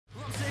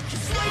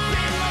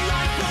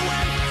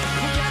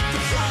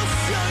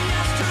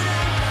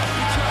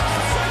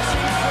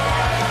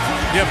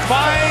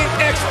Defying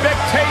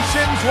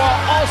expectations while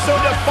also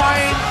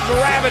defying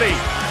gravity.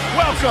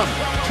 Welcome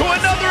to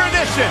another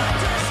edition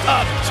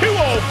of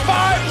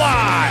 205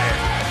 Live.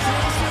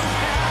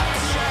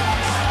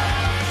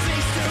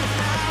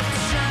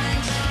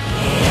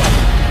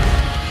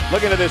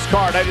 Looking at this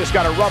card, I just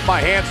got to rub my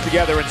hands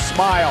together and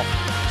smile.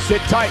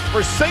 Sit tight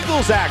for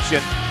singles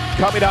action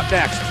coming up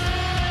next.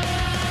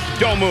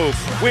 Don't move.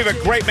 We have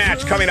a great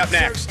match coming up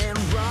next.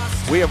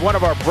 We have one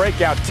of our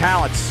breakout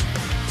talents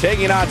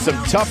taking on some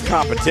tough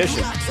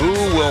competition. Who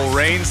will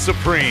reign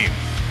supreme?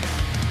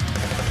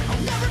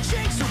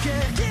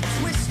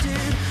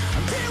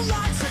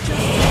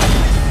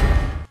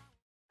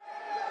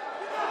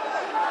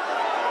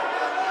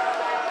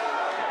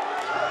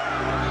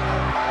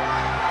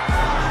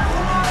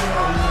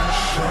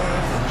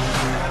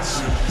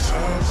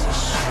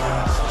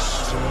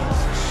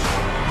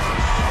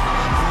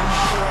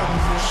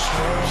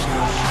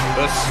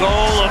 The soul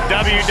of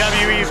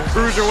WWE's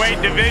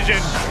Cruiserweight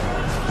division.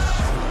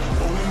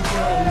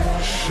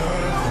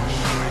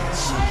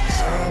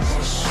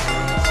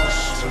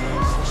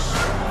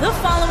 The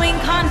following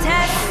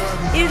contest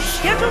is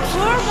scheduled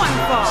for one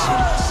fall.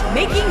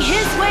 Making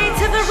his way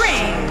to the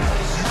ring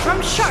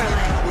from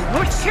Charlotte,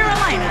 North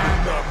Carolina,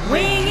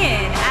 weighing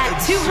in at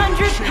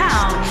 200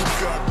 pounds,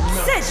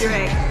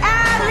 Cedric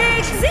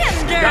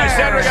Alexander. Guys,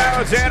 Cedric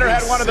Alexander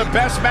had one of the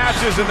best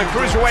matches in the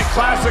Cruiserweight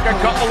Classic a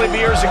couple of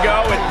years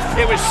ago, and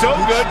it was so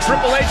good,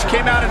 Triple H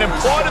came out and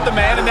applauded the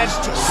man and then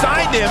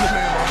signed him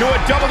to a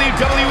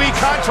WWE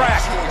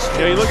contract.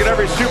 You know, you look at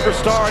every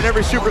superstar, and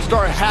every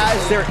superstar has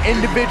their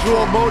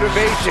individual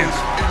motivations.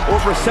 Or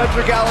for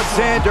Cedric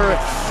Alexander,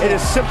 it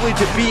is simply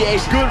to be a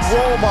good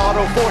role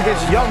model for his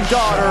young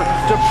daughter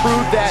to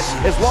prove that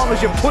as long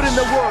as you put in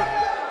the work.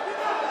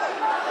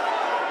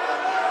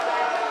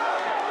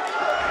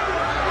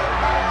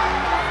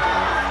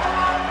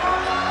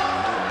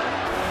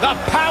 The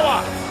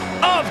power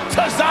of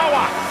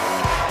Tozawa.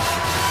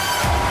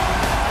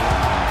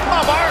 Come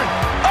on, Byron.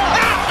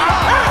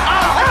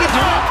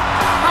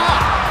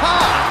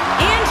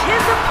 And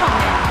his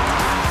opponent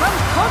from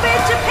Kobe,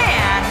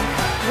 Japan,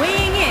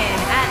 weighing in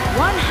at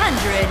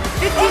 156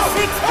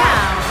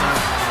 pounds,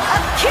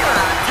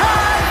 Akira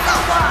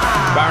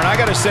Tozawa. Byron, I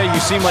gotta say, you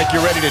seem like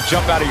you're ready to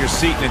jump out of your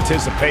seat in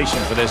anticipation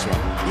for this one.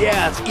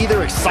 Yeah, it's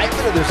either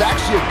excitement or there's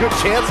actually a good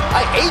chance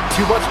I ate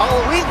too much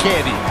Halloween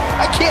candy.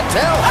 I can't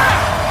tell.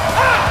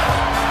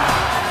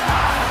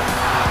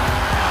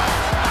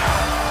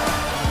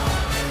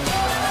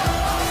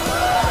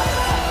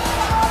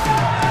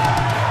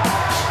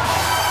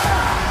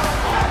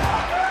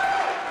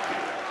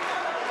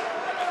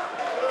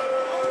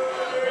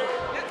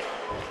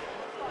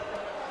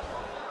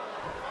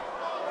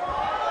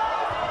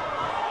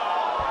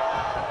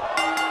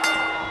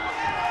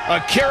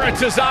 Akira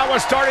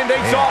Tozawa starting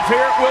things off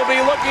here. Will be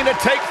looking to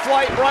take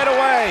flight right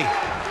away.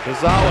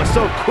 Tozawa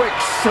so quick,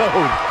 so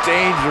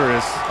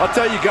dangerous. I'll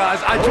tell you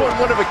guys, I joined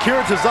one of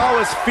Akira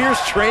Tozawa's fierce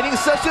training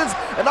sessions,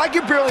 and I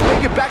could barely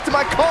make it back to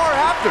my car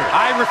after.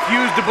 I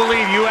refuse to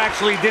believe you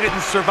actually did it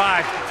and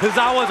survived.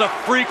 Tozawa's a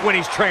freak when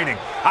he's training.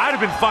 I'd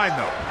have been fine,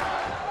 though.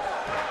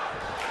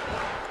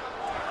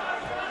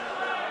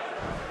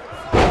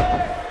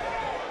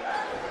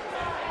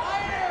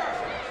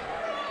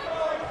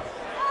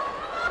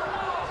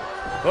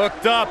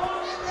 Hooked up.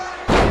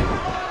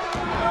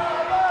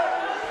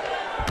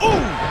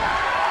 Ooh!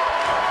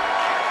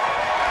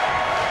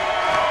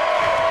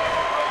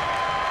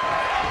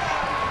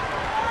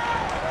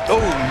 Oh,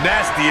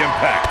 nasty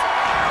impact.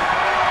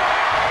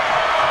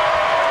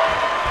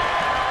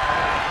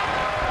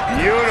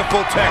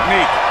 Beautiful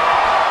technique.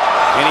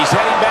 And he's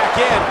heading back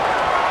in.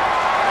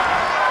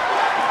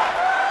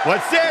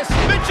 What's this?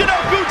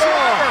 Michinoku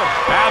driver.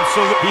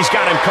 Absolutely. He's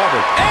got him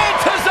covered. And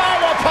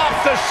Tozawa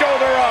pops the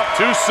shoulder up.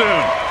 Too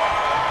soon.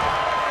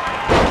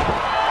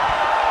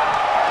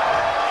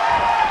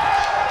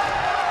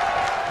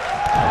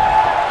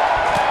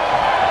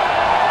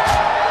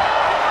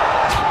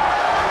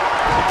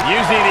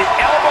 Using the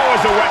elbow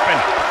as a weapon.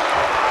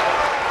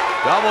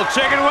 Double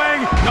chicken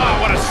wing. Oh,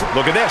 what a...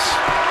 Look at this.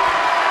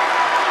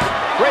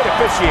 Great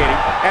officiating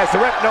as the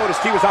ref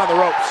noticed he was on the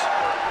ropes.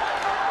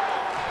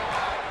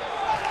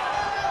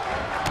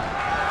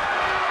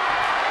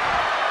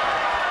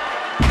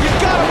 You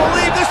gotta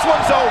believe this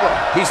one's over.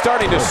 He's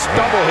starting to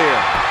stumble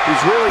here.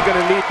 He's really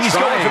gonna need... He's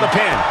going for the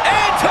pin.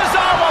 And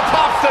Tozawa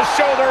pops the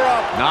shoulder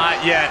up.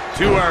 Not yet.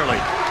 Too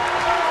early.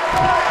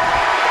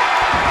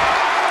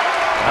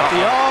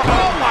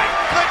 Oh my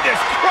goodness,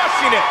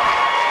 crushing it.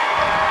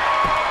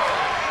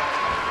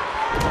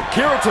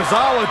 Akira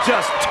Tozawa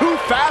just too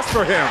fast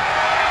for him.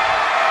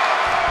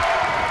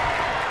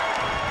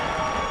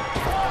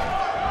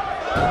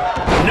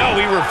 No,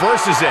 he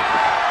reverses it.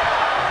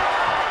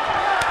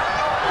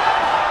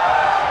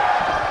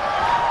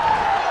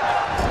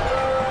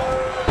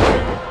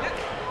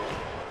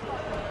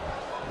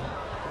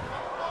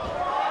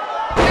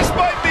 This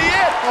might be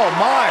it. Oh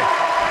my.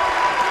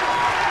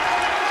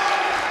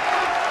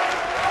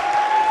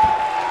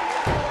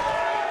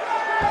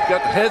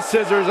 Got the head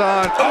scissors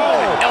on.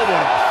 Oh, elbow in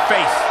the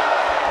face.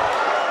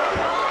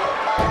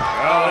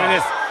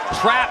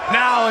 Trapped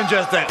now and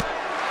just a...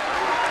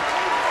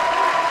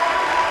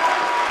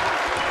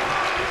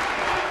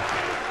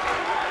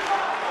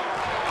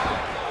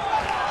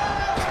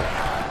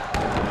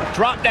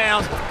 Drop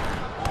down.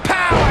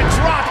 Power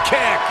drop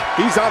kick.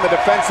 He's on the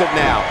defensive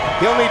now.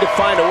 He'll need to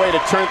find a way to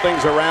turn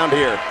things around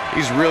here.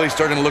 He's really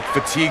starting to look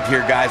fatigued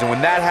here, guys, and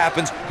when that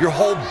happens, your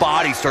whole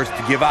body starts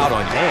to give out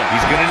on you.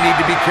 He's going to need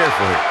to be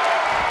careful here.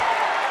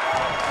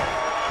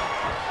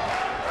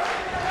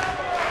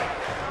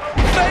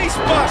 Face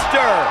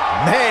buster!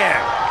 Man,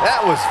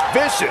 that was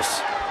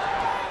vicious.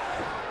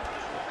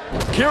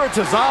 Akira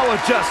Tozawa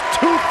just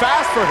too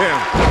fast for him.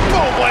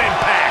 Boom, what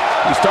impact!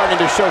 He's starting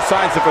to show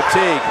signs of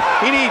fatigue.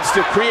 He needs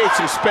to create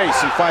some space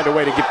and find a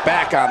way to get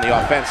back on the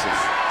offensive.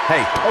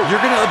 Hey, you're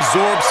going to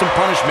absorb some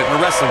punishment in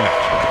a wrestling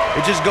match.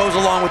 It just goes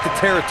along with the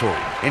territory,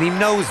 and he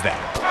knows that.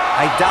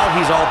 I doubt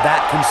he's all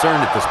that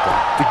concerned at this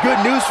point. The good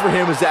news for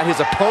him is that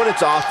his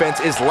opponent's offense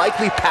is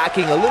likely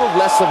packing a little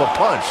less of a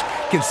punch,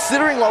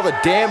 considering all the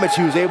damage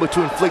he was able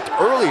to inflict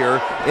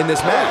earlier in this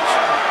match.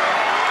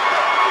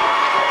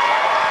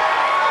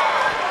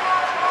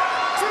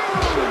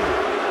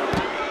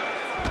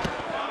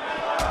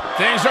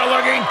 Things are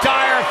looking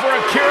dire for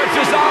Akira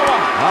Tozawa.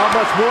 How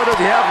much more does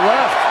he have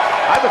left?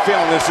 I have a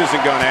feeling this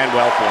isn't going to end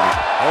well for him.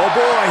 Oh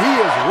boy,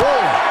 he is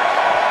rolling.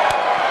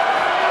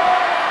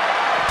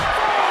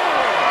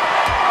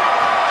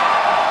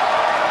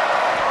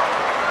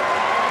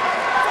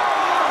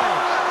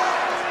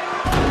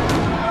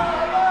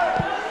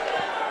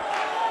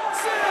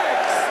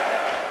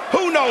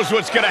 Who knows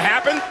what's going to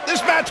happen?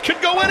 This match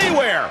could go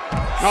anywhere.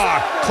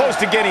 Close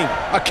to getting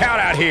a count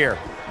out here.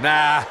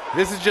 Nah,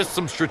 this is just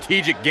some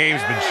strategic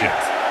gamesmanship.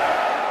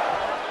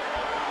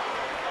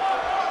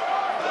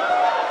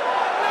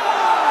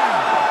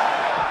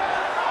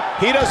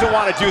 He doesn't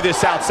want to do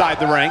this outside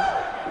the ring.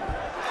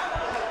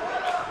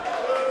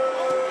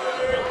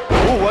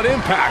 Ooh, what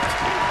impact.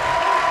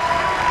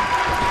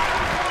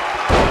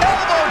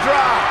 Elbow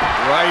drop.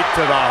 Right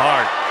to the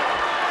heart.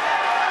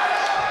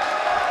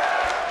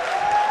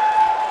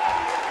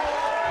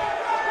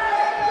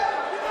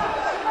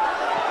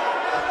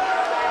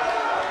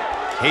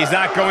 He's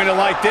not going to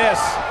like this.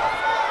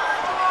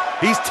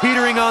 He's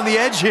teetering on the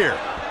edge here.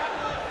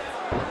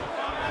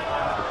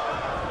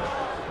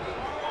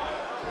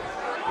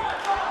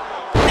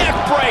 Neck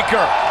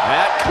breaker.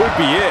 That could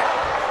be it.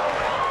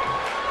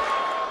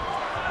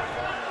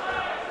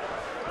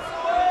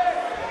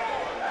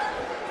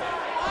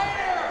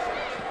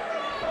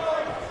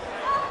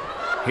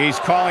 He's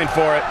calling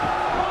for it.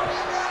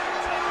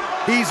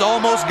 He's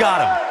almost got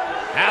him.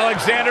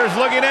 Alexander's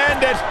looking to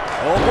end it.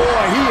 Oh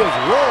boy, he is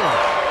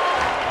rolling.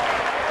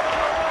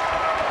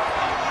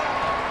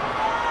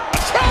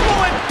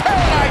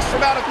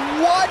 From out of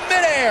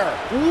midair.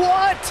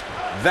 What?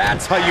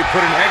 That's how you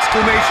put an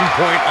exclamation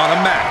point on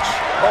a match.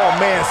 Oh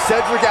man,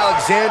 Cedric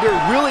Alexander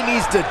really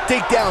needs to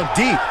dig down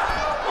deep.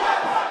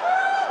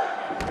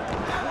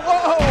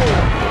 Whoa!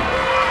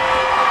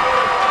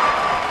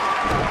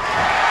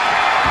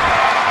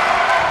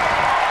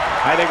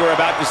 I think we're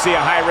about to see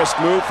a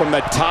high-risk move from the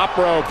top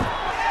rope.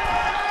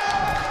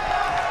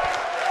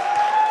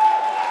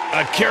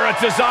 Akira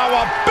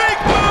Tozawa, big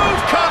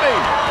move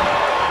coming!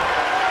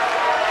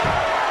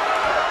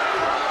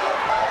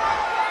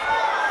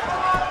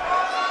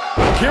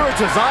 Akira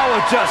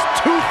Tozawa just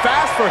too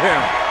fast for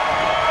him.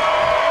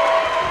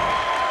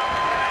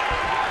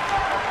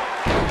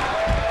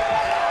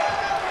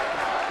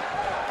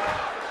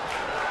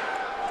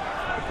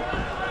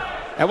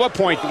 At what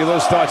point do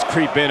those thoughts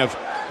creep in of,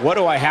 what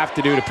do I have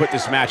to do to put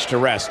this match to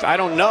rest? I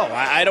don't know.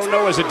 I don't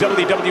know as a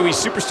WWE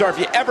superstar if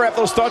you ever have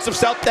those thoughts of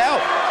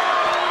self-doubt.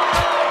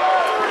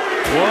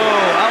 Whoa,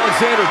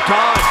 Alexander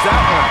dodged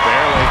that one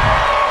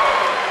barely.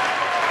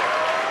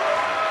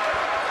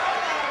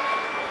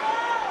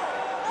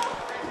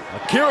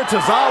 Akira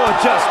Tozawa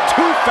just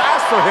too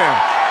fast for him.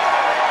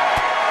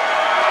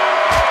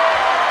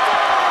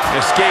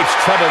 Escapes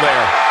trouble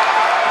there.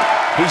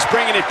 He's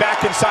bringing it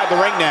back inside the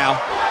ring now.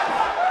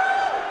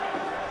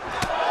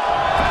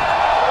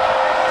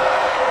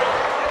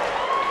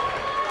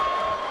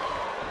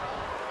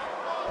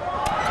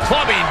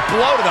 Clubbing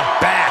blow to the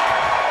back.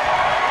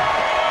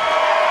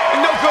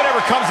 And no good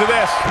ever comes of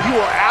this. You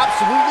are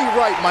absolutely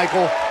right,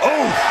 Michael.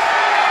 Oh!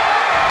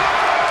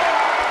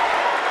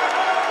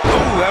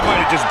 That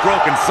might have just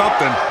broken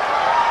something.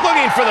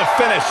 Looking for the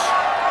finish.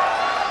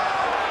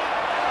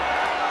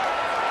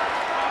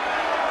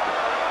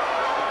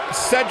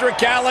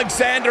 Cedric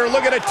Alexander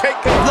looking to take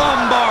a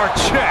lumbar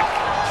check.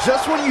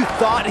 Just when you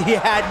thought he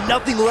had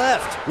nothing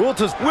left. Will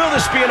this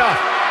be enough?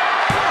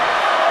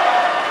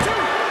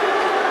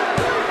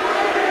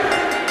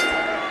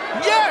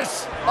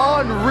 Yes!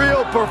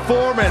 Unreal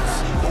performance.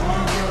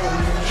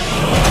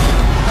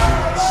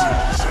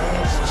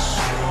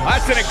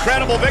 That's an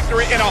incredible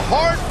victory and a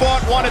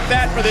hard-fought one at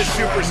that for this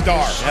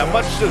superstar. Yeah,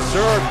 much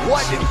deserved.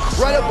 What an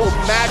incredible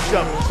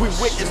matchup we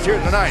witnessed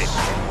here tonight.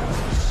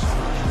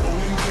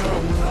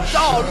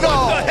 Oh,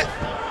 no!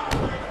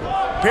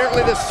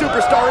 Apparently the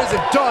superstar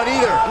isn't done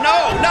either.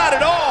 No, not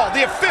at all.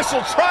 The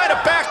official tried to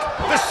back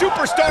the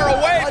superstar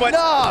away, but...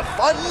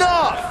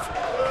 Enough!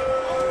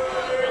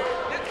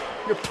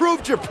 You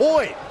proved your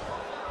point.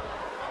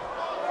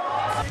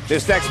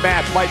 This next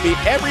match might be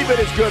every bit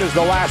as good as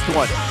the last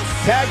one.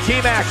 Tag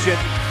team action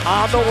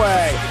on the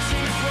way.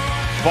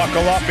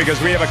 Buckle up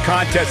because we have a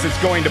contest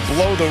that's going to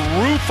blow the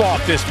roof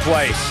off this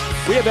place.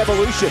 We have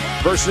Evolution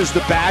versus the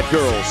Bad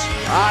Girls.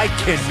 I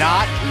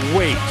cannot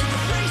wait.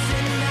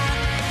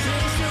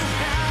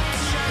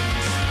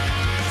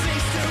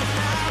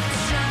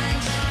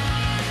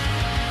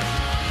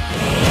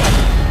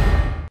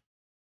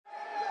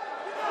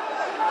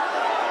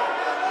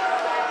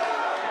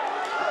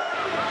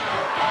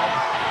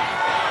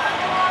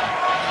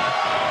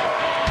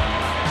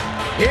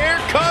 Here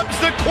comes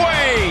the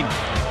Queen.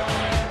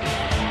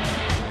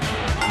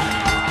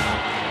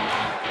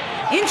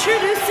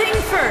 Introducing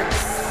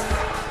first,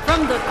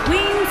 from the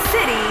Queen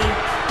City,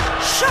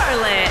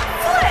 Charlotte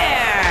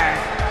Flair.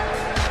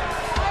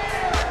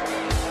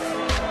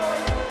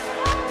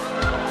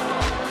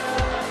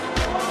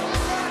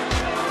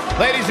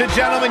 Ladies and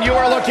gentlemen, you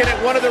are looking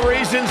at one of the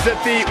reasons that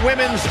the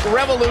women's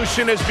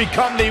revolution has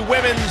become the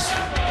women's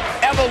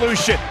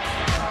evolution.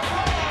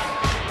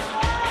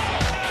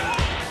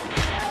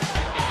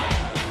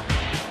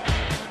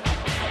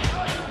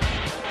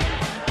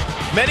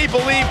 Many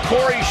believe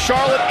Corey,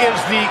 Charlotte is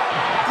the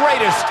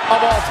greatest of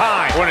all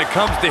time. When it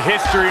comes to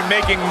history,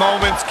 making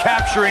moments,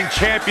 capturing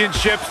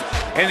championships,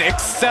 and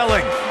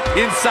excelling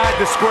inside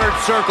the squared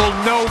circle,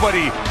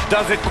 nobody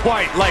does it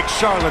quite like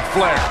Charlotte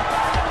Flair.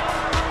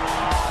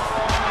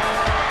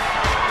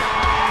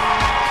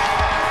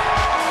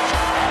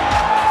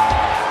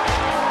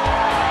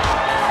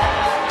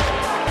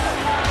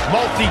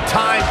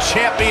 Multi-time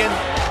champion,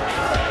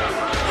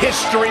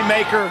 history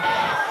maker,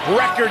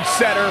 record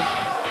setter,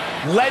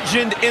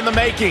 legend in the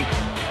making.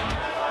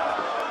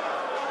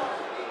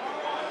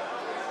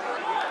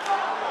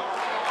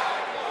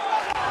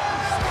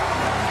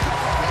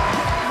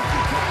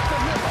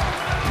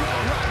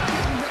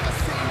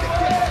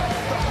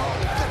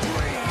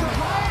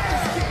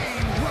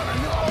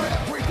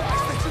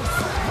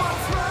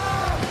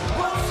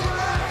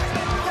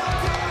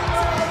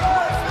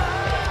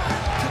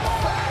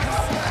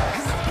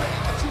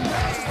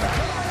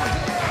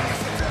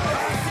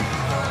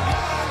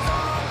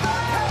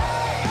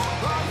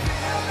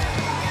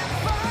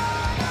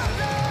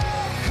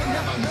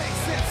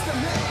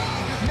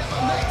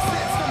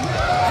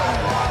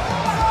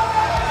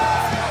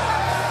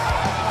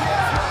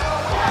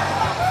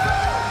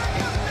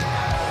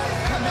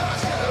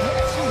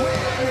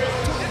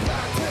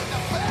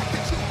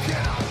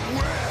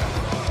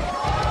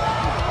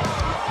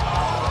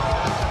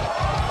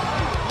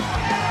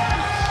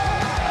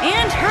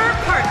 And her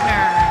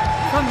partner,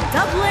 from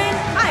Dublin,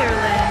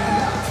 Ireland,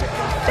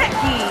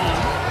 Becky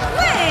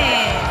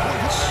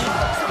Lynch.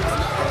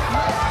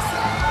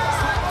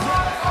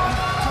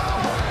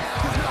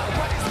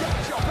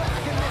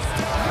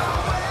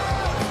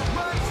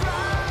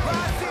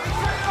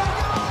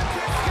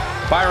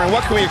 Byron,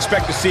 what can we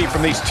expect to see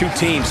from these two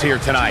teams here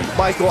tonight?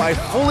 Michael, I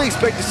fully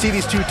expect to see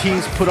these two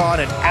teams put on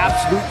an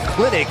absolute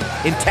clinic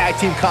in tag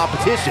team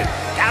competition.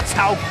 That's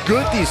how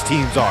good these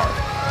teams are.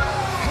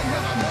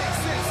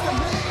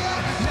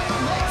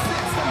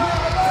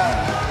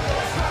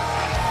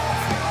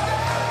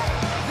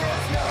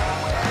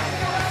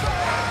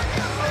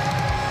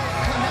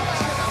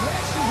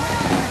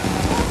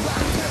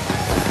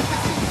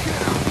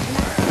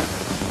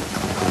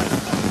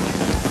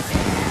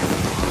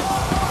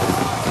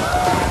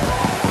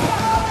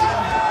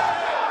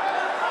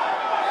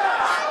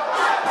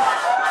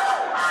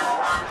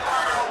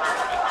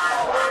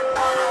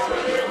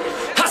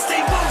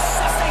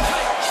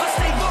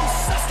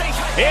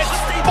 It's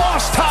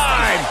boss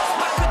time!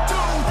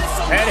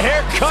 And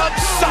here comes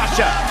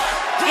Sasha.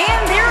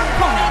 And their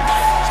opponents,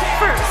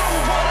 first,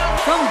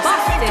 from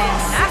Boston,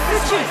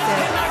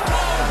 Massachusetts,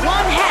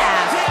 one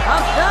half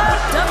of the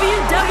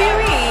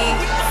WWE,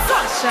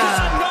 Sasha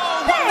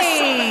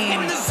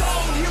Banks.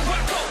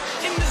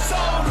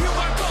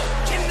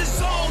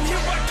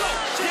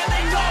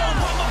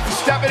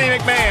 Stephanie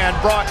McMahon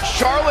brought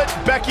Charlotte,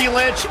 Becky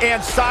Lynch,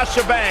 and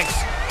Sasha Banks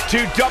to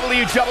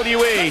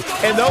WWE,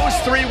 and those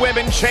three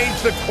women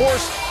changed the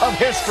course of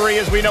history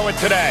as we know it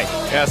today.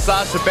 Yeah,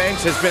 Sasha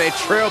Banks has been a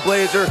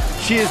trailblazer.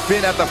 She has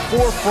been at the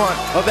forefront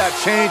of that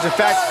change. In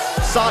fact,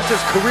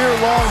 Sasha's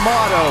career-long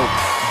motto,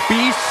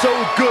 be so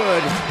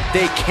good,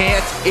 they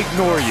can't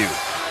ignore you.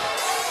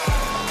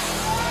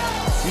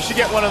 You should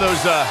get one of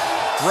those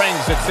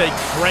rings that say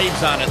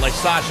Graves on it like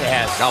Sasha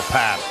has. I'll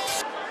pass.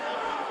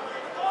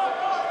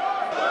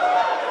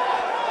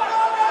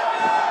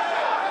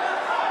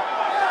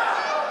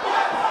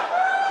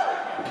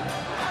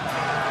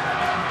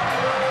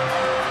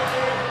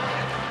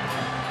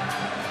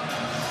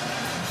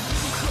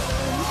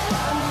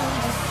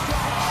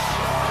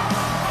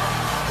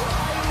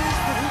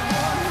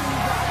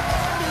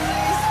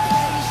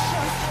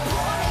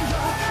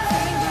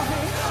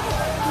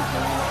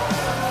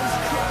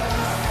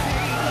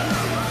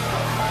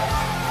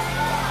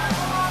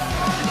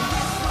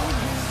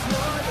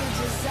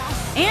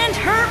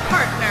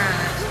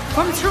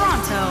 from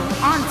Toronto,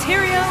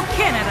 Ontario,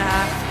 Canada,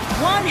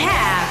 one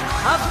half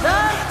of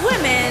the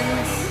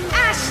Women's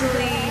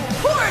Ashley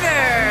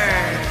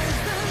Porter.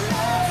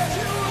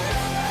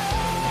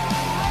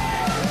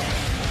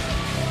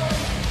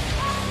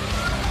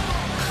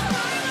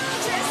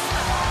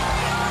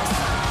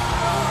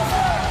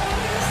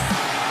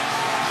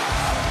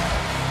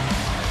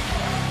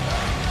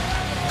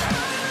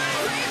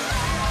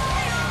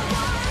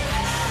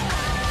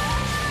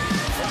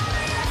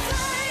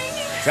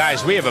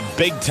 Guys, we have a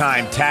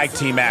big-time tag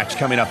team match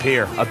coming up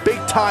here. A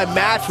big-time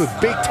match with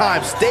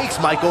big-time stakes,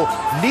 Michael.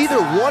 Neither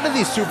one of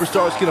these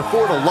superstars can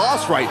afford a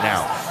loss right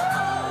now.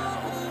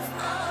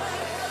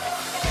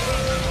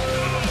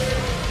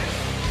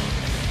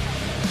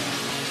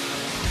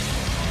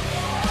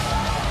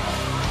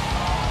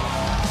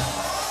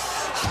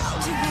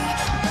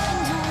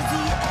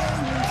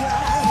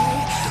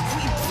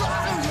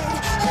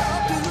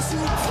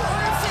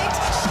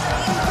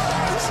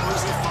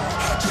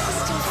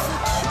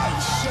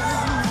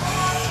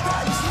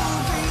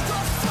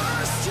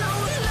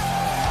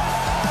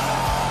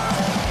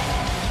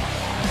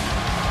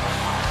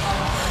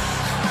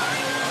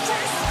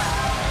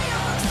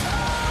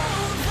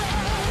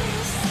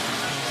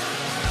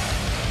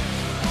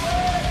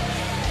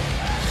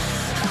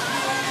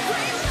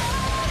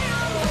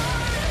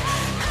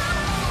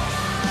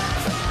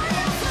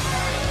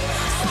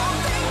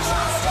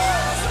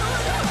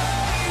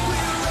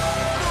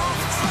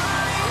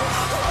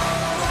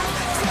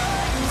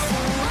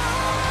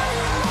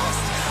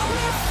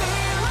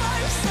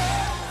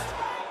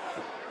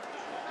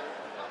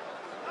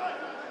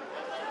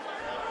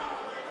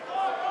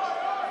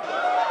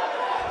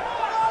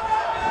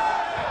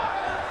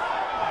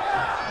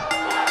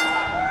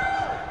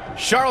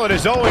 Charlotte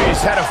has always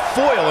had a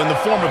foil in the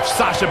form of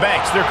Sasha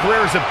Banks. Their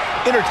careers have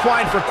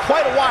intertwined for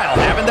quite a while,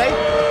 haven't they?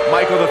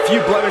 Michael, the few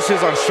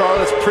blemishes on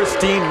Charlotte's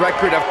pristine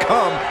record have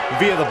come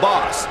via the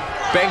boss.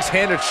 Banks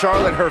handed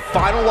Charlotte her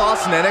final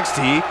loss in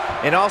NXT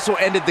and also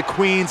ended the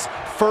Queen's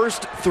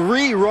first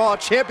 3 Raw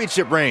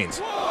Championship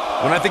reigns.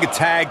 When I think of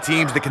tag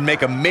teams that can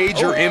make a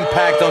major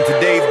impact on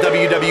today's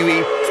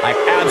WWE, I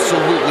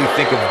absolutely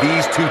think of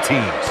these two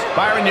teams.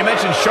 Byron, you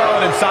mentioned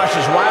Charlotte and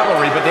Sasha's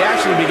rivalry, but they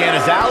actually began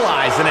as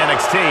allies in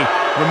NXT.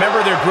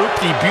 Remember their group,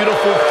 the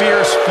Beautiful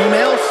Fierce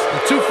Females?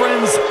 The two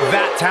friends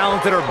that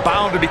talented are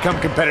bound to become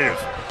competitive.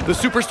 The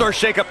Superstar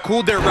shakeup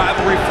cooled their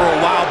rivalry for a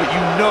while, but you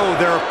know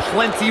there are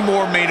plenty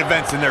more main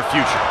events in their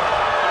future.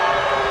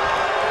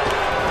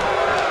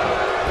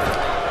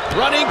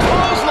 Running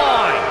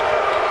clothesline.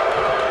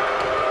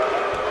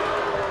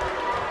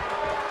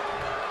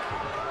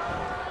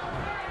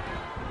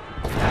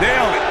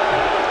 Nailed it.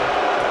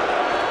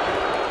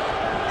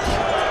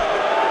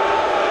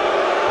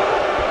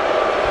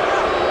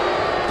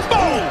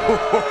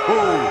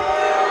 Boom!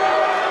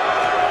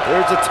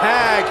 There's a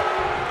tag.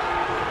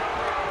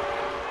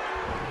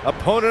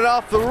 Opponent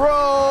off the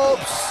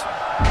ropes.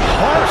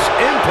 Harsh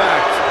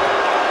impact.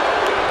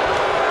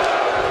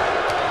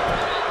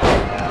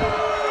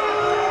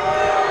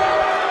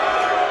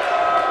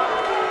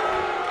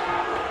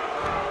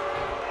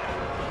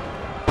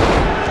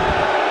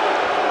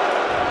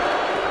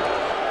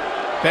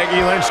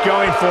 Becky Lynch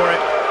going for it.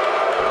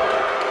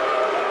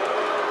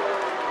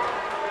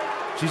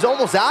 She's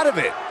almost out of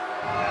it.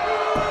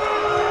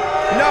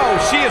 No,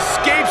 she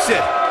escapes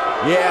it.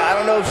 Yeah, I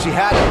don't know if she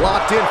had it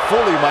locked in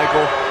fully,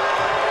 Michael.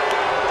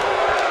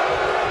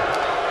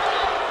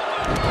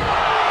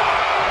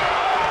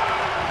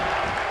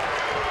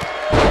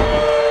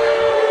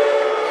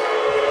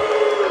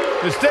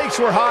 The stakes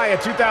were high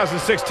at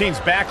 2016's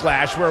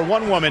Backlash, where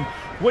one woman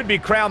would be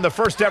crowned the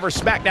first ever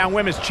SmackDown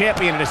Women's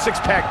Champion in a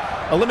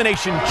 6-pack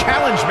elimination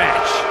challenge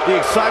match. The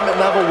excitement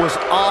level was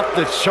off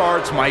the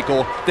charts,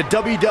 Michael. The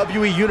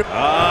WWE Universe.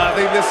 I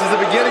think this is the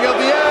beginning of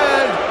the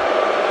end.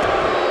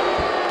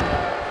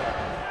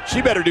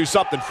 She better do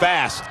something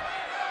fast.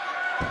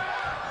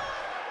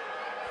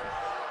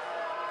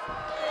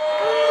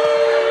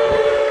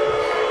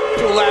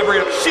 To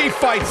elaborate, She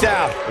fights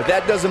out. But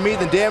that doesn't mean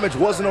the damage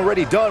wasn't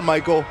already done,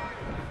 Michael.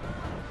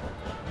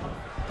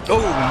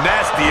 oh,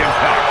 nasty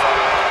impact.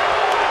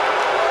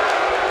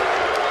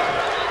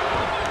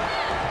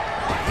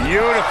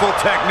 Beautiful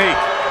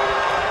technique.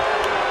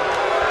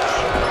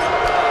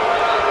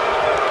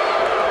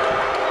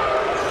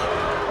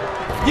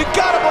 You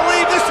gotta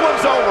believe this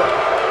one's over.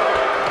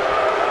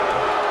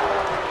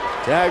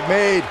 Tag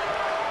made.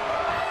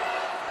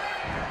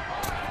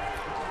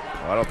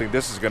 I don't think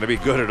this is going to be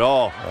good at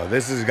all. Oh,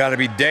 this has got to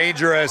be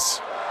dangerous.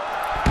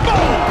 If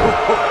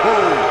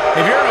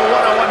you're in a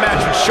one-on-one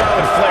match with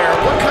Charlotte Flair,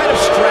 what kind of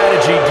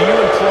strategy do you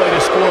employ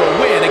to score a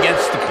win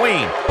against the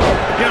Queen?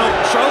 You know,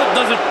 Charlotte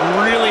doesn't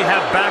really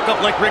have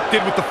backup like Rick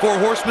did with the Four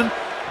Horsemen.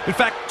 In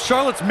fact,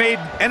 Charlotte's made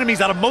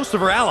enemies out of most of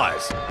her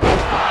allies.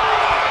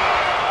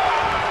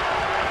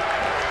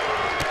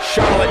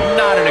 Charlotte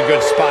not in a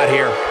good spot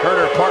here. Her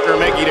and her partner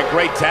making a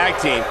great tag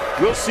team.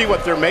 We'll see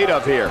what they're made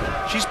of here.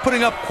 She's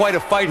putting up quite a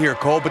fight here,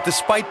 Cole, but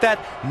despite that,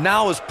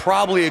 now is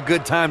probably a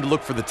good time to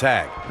look for the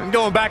tag. And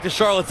going back to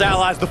Charlotte's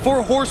allies, the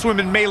four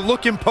horsewomen may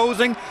look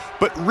imposing,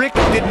 but Rick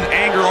didn't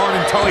anger Arn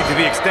and Tully to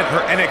the extent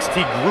her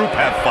NXT group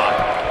have fought.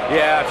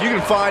 Yeah, if you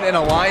can find an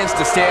alliance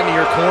to stand in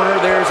your corner,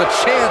 there's a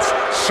chance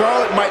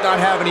Charlotte might not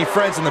have any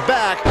friends in the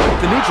back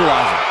to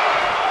neutralize her.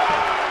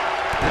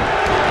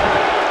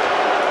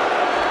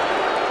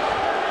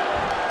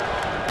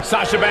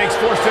 Sasha Banks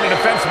forced into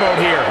defense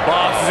mode here.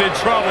 Boss is in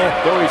trouble.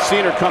 Though we've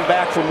seen her come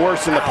back from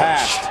worse in the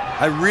past.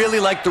 I really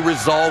like the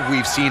resolve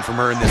we've seen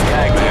from her in this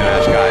tag team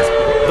match, guys.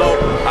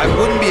 Though, I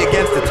wouldn't be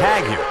against the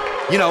tag here.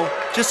 You know,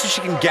 just so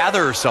she can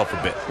gather herself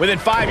a bit. Within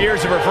 5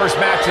 years of her first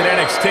match in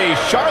NXT,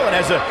 Charlotte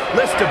has a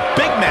list of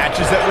big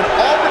matches that would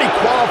already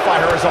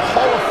qualify her as a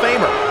Hall of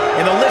Famer.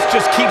 And the list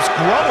just keeps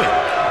growing.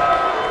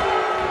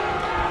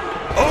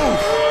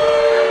 Oof!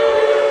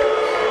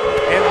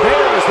 And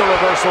there is the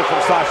reversal from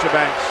Sasha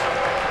Banks.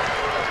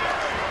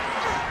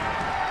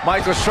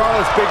 Michael,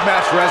 Charlotte's big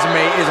match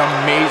resume is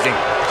amazing.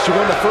 She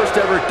won the first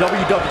ever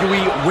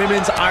WWE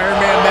Women's Iron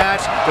Man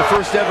match, the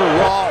first ever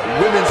Raw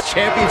Women's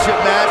Championship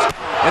match,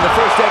 and the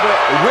first ever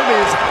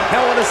Women's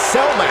Hell in a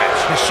Cell match.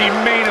 She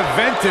main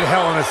evented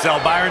Hell in a Cell,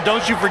 Byron.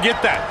 Don't you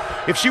forget that.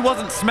 If she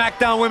wasn't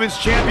SmackDown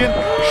Women's Champion,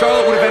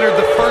 Charlotte would have entered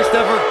the first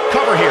ever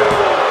cover here.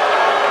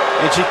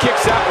 And she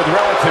kicks out with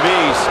relative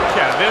ease.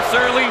 Yeah, this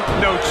early,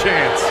 no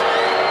chance.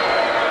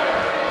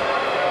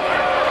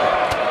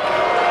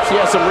 She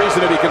has some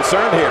reason to be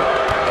concerned here.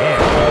 Man,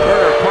 her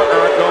and her partner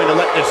aren't going to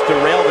let this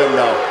derail them,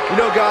 though. You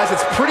know, guys,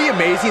 it's pretty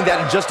amazing that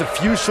in just a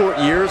few short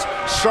years,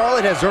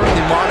 Charlotte has earned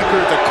the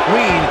moniker the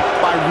Queen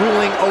by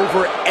ruling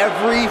over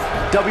every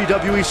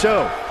WWE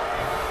show.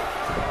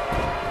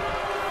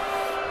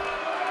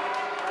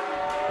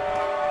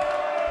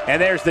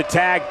 And there's the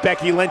tag,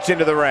 Becky Lynch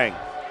into the ring.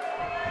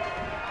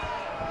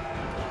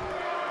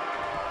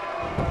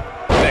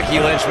 Becky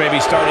Lynch may be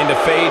starting to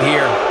fade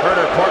here. Her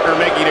and her partner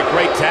making a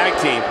great tag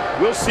team.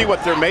 We'll see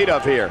what they're made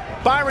of here.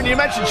 Byron, you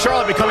mentioned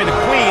Charlotte becoming the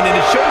Queen, and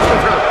it shows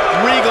with her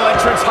regal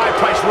entrance,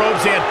 high-priced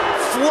robes, and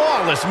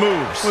flawless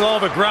moves. With all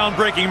the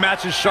groundbreaking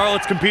matches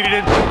Charlotte's competed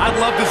in, I'd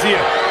love to see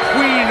a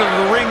Queen of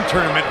the Ring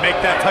tournament make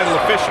that title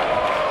official.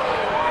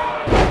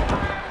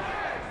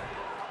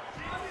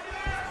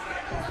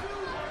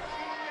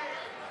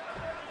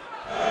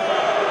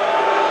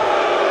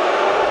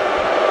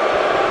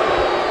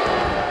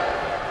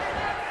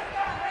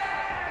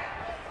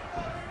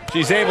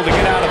 She's able to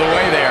get out of the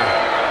way there.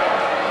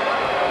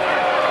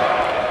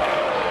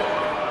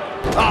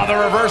 Oh, the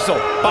reversal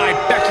by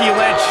Becky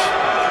Lynch.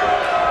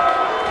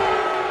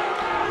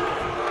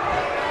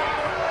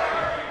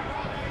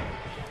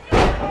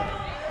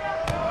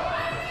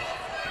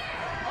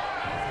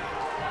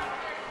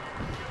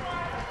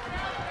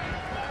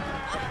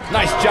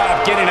 Nice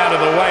job getting out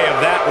of the way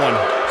of that one.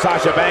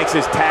 Sasha Banks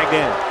is tagged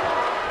in.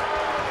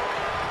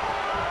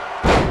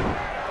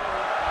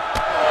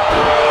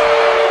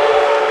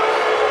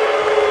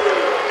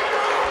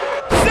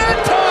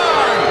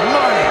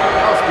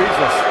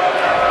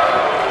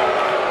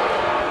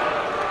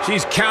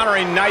 She's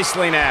countering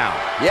nicely now.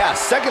 Yeah, a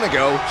second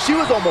ago, she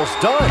was almost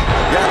done.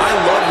 Yeah, I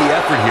love the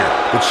effort here,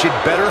 but she'd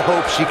better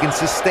hope she can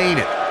sustain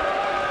it.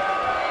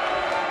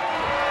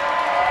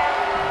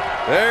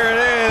 There it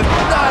is.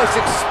 Nice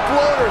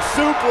exploder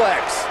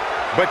suplex.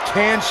 But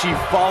can she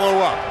follow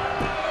up?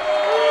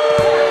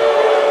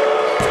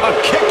 A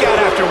kick out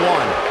after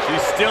one.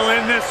 She's still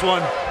in this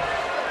one.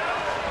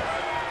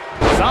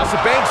 Sasha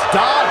Banks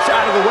dodged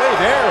out of the way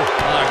there.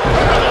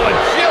 Incredible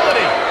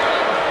agility.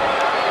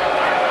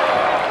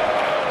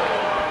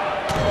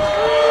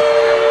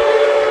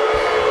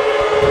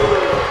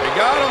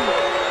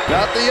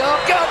 Got the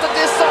up, got the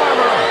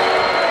disarmer.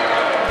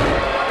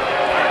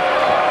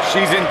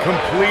 She's in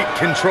complete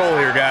control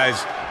here,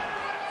 guys.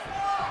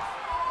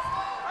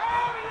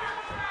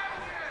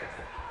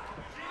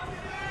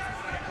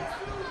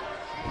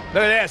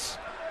 Look at this.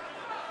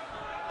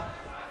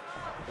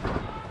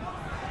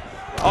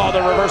 Oh,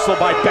 the reversal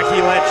by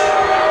Becky Lynch.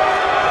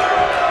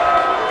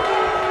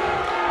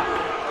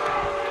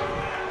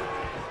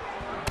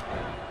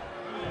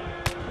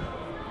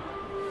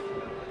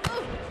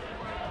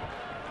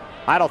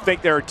 I don't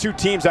think there are two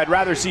teams I'd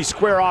rather see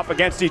square off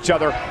against each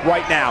other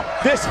right now.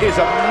 This is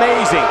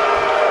amazing.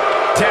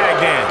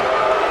 Tagged in.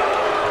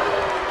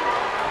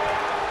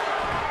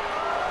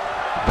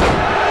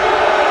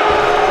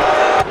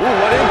 Ooh,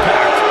 what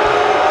impact.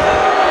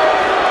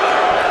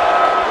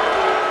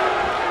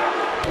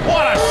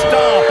 What a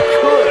stomp.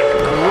 Good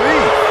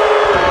grief.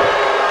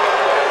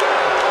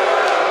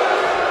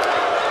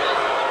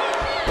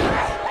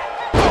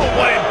 Oh,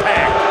 what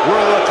impact.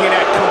 We're looking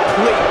at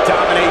complete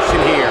domination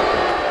here.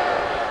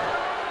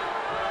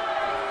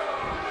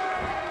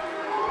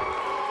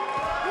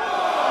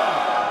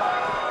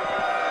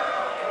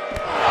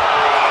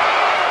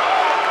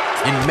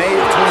 In May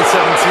of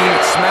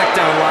 2017,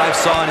 SmackDown Live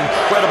saw an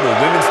incredible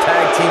women's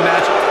tag team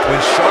match when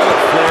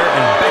Charlotte Flair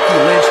and Becky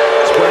Lynch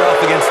square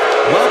off against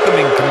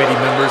welcoming committee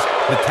members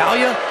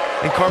Natalya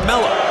and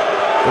Carmella.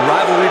 The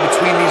rivalry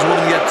between these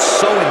women got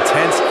so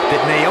intense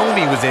that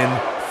Naomi was in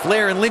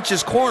Flair and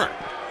Lynch's corner,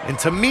 and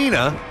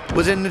Tamina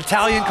was in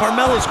Natalya and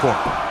Carmella's corner.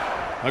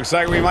 Looks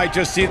like we might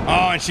just see...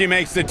 Oh, and she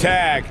makes the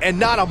tag. And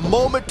not a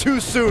moment too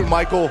soon,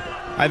 Michael.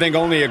 I think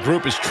only a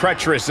group as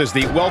treacherous as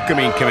the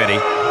welcoming committee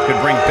could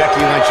bring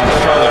Becky Lynch and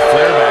Charlotte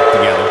Flair back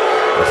together.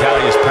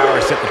 Natalya's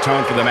power set the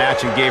tone for the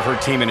match and gave her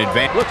team an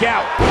advantage. Look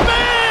out!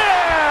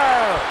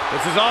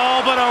 This is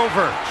all but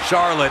over.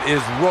 Charlotte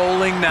is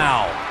rolling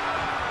now.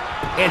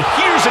 And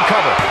here's a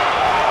cover.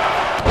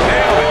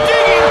 And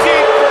digging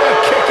deep for a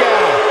kick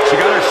out. She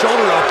got her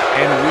shoulder up,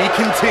 and we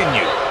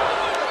continue.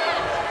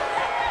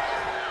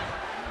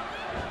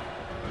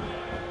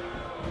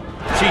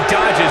 She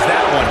dodges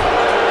that one.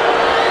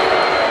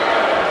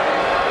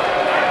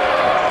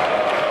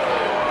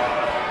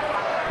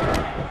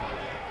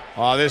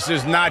 Oh, this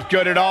is not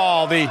good at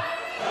all. The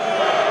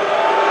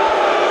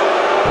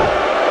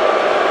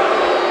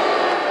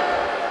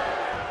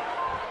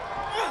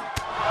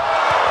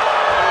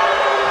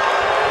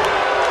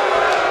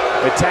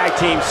tag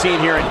team scene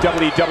here in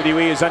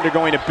WWE is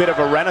undergoing a bit of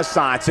a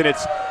renaissance, and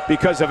it's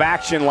because of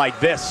action like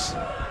this.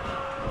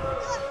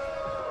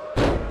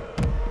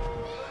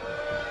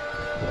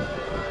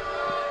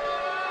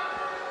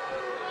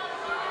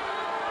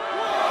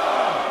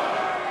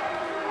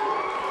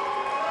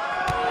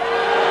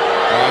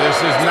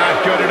 This is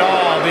not good at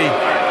all.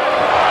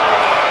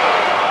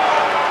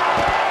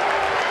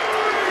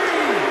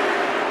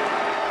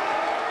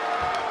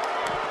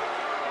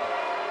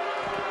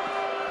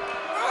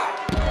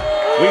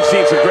 We've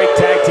seen some great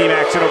tag team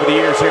action over the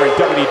years here in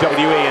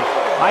WWE, and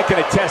I can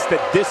attest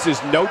that this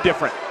is no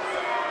different.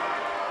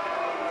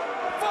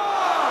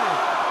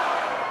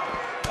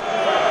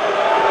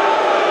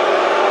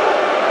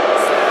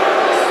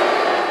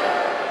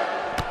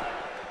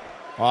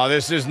 Oh,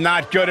 this is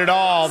not good at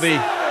all.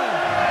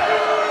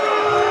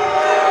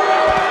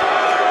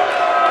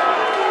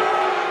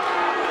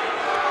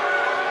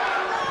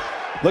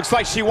 Looks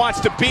like she wants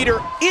to beat her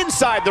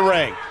inside the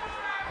ring.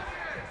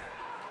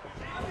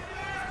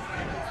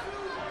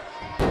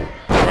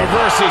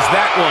 Reverses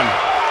that one.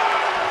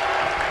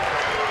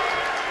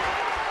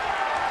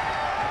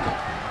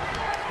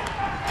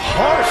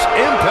 Harsh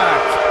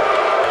impact.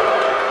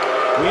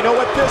 We know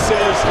what this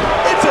is.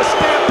 It's a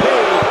stampede.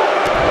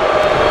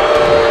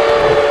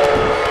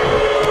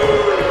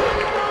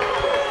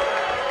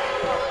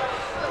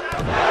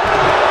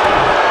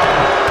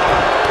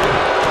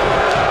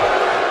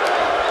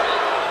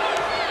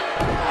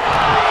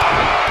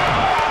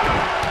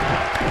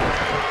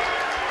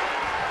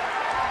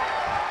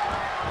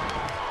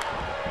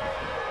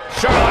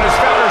 Charlotte has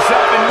found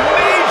herself in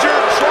major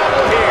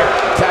trouble here.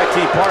 Tag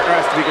team partner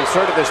has to be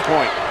concerned at this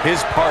point.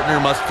 His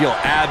partner must feel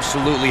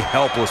absolutely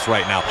helpless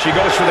right now. She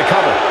goes for the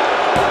cover.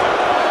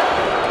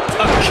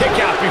 A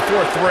kick out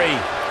before 3.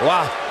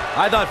 Wow,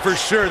 I thought for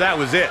sure that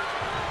was it.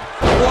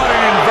 What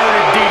an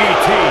inverted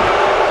DDT.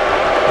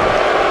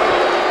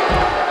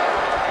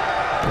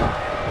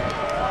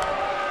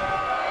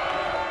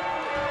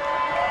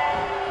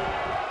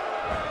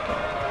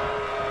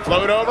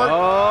 Float over.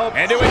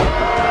 And do it.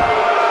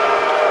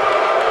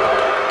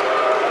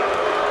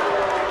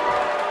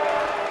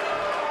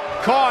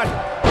 Caught.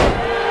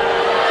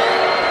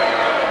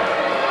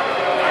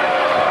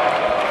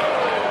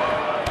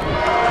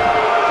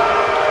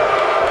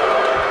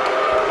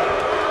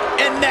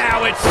 And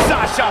now it's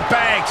Sasha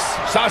Banks.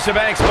 Sasha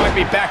Banks might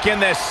be back in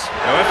this.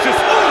 No, it's just...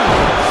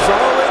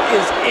 Charlotte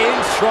is in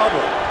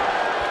trouble.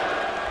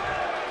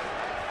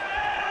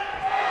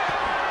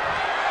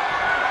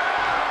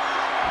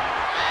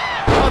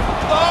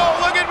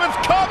 Oh, look at what's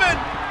coming.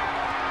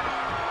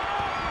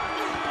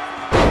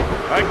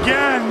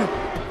 Again.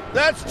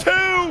 That's 2!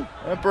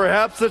 And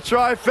perhaps the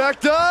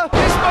trifecta?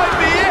 This might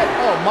be it!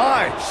 Oh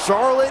my,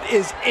 Charlotte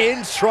is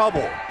in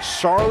trouble.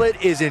 Charlotte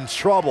is in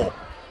trouble.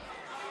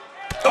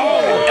 Oh,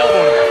 an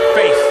elbow to the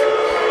face.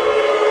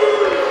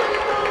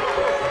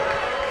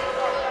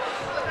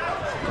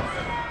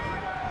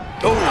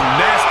 Oh,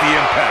 nasty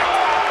impact.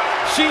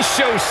 She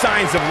shows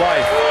signs of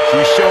life.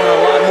 She's showing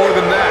a lot more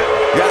than that.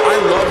 Yeah, I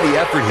love the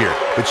effort here,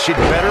 but she'd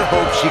better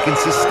hope she can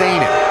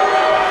sustain it.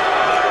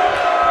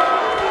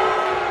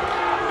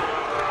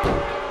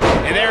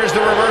 And there's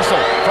the reversal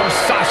from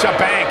Sasha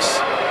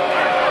Banks.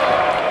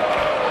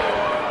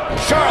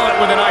 Charlotte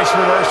with a nice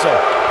reversal.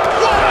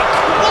 What a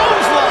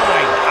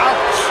clothesline!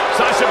 Ouch!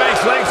 Sasha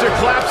Banks' legs are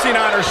collapsing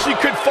on her. She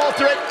could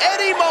falter at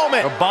any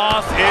moment. The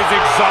boss is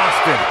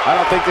exhausted. I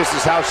don't think this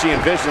is how she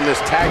envisioned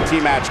this tag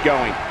team match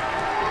going.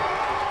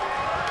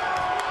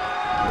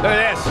 Look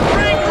at this.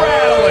 Ring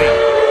rattling.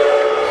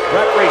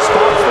 Referee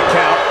stops the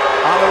count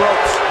on the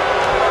ropes.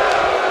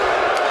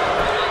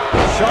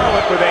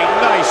 Charlotte with a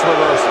nice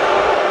reversal.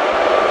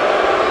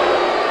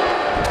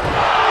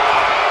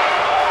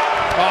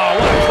 Oh,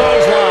 what a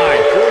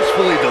clothesline.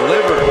 Forcefully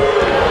delivered.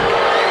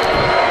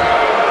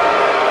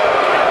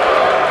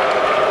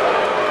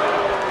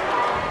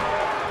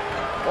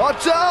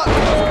 Watch out!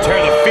 Tear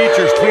the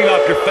features clean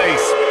off your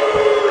face.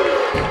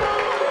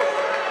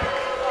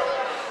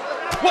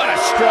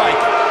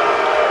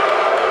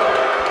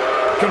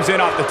 comes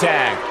in off the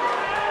tag.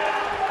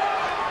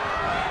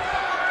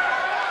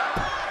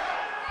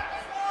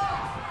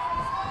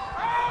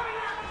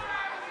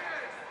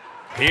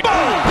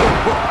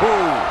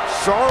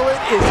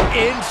 Charlotte is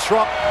in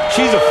trouble.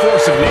 She's a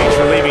force of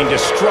nature, leaving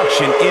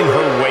destruction in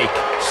her wake.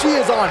 She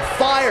is on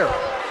fire.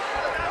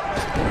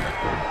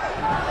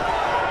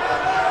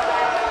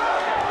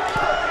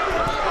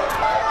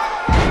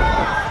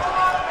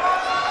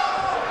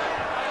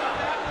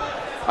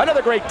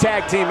 Another great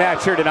tag team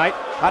match here tonight.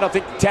 I don't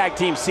think the tag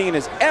team scene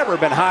has ever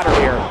been hotter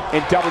here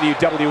in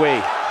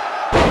WWE.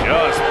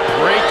 Just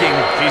breaking.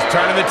 She's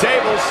turning the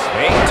tables.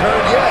 Ain't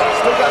turned yet.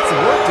 Still got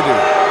some work to do.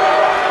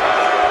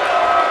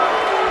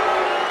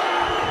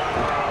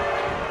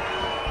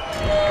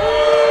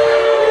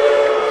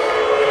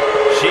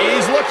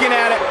 She's looking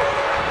at it.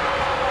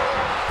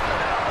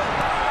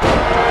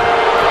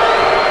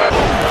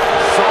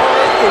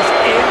 Charlotte is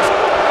in.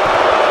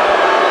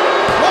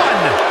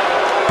 1,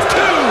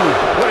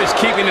 2. What is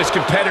keeping this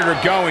competitor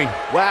going?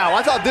 Wow,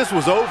 I thought this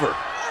was over.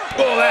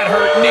 Oh, that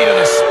hurt. Knee to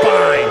the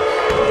spine.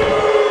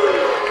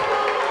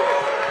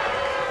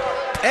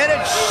 And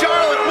it's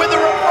Charlotte with the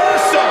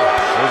reversal.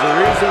 There's a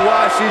reason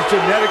why she's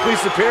genetically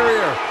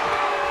superior.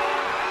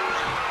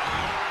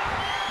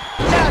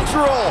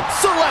 Natural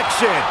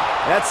selection.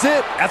 That's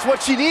it. That's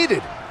what she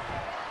needed.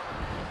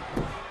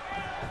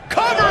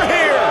 Cover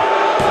here.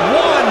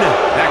 1.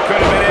 That could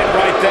have been it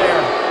right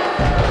there.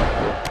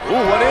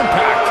 Ooh, what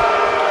impact.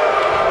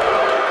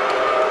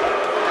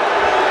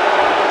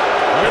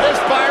 Look at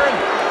this, Byron.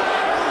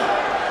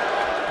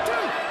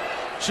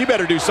 She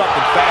better do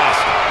something fast.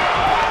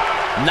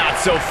 Not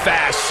so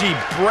fast. She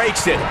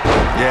breaks it.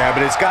 Yeah,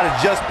 but it's got to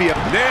just be a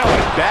nail.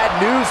 Bad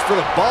news for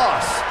the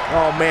boss.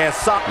 Oh, man.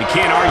 You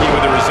can't argue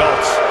with the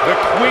results. The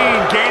Queen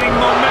gaining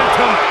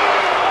momentum.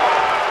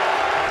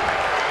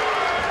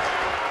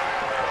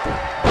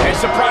 A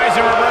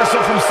surprising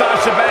reversal from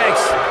Sasha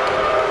Banks.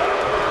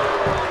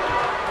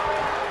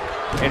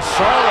 And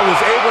Charlotte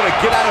was able to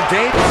get out of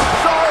danger.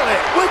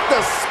 Charlotte with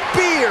the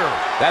spear.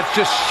 That's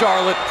just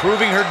Charlotte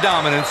proving her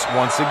dominance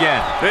once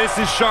again. This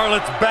is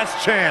Charlotte's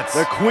best chance.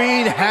 The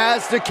Queen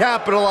has to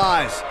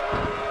capitalize.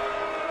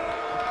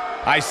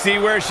 I see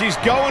where she's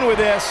going with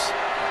this.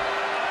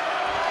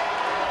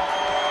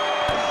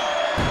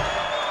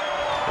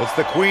 What's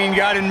the Queen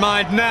got in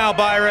mind now,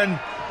 Byron?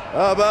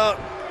 How about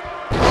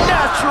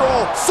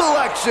natural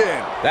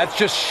selection? That's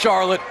just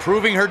Charlotte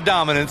proving her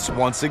dominance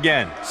once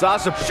again.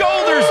 Sasha,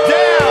 Shoulders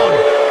down.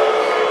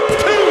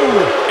 2.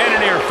 And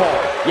an ear fall.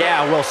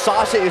 yeah, well,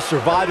 Sasha is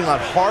surviving on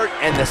heart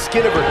and the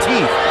skin of her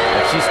teeth,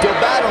 but she's still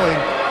battling.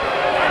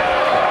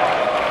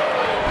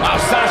 Wow,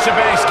 Sasha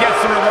Banks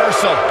gets the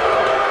reversal.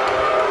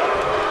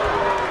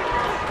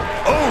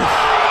 Oof.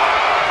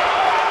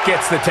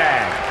 Gets the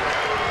tag.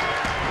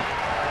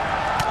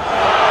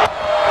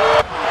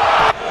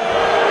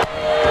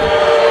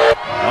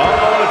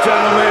 Oh,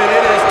 gentlemen,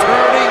 it is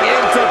turning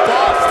into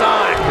boss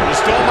time. You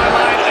stole my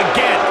line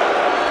again.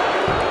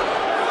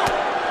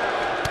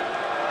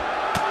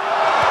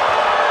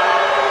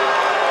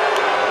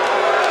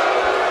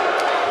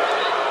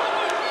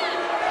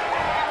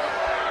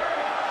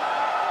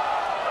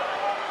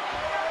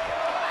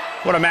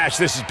 What a match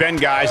this has been,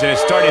 guys, and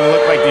it's starting to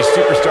look like these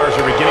superstars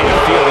are beginning to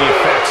feel the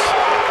effects.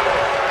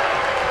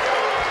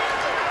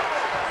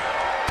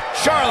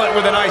 Charlotte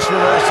with a nice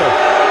reversal.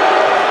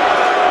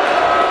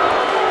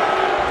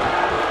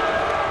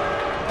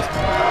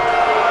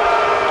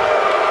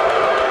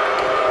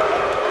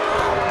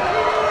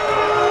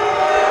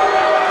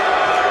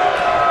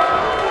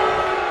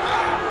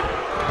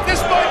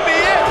 This might be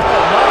it.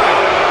 Oh, my.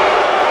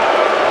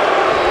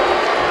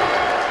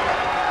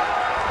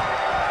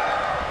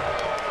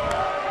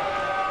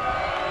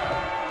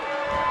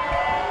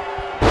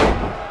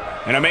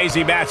 An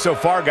amazing match so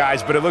far,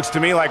 guys, but it looks to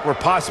me like we're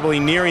possibly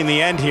nearing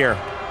the end here.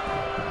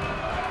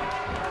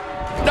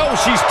 No,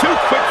 she's too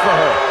quick for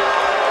her.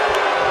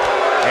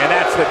 And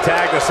that's the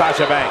tag to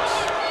Sasha Banks.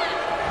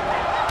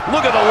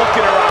 Look at the look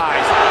in her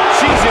eyes.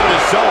 She's in the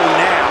zone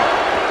now.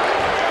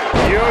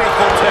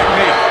 Beautiful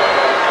technique.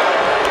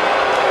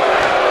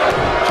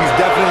 She's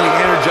definitely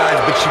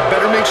energized, but she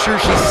better make sure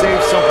she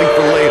saves something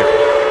for later.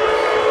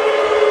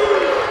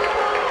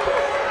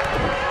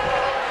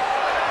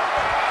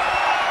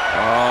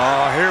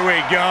 Oh, here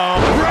we go.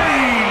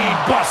 Brain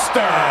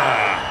Buster.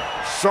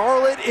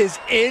 Charlotte is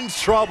in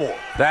trouble.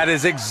 That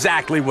is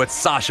exactly what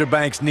Sasha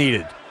Banks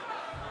needed.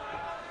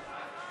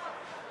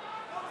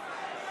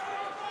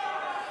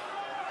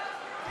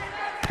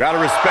 Gotta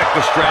respect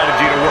the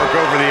strategy to work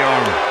over the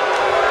arm.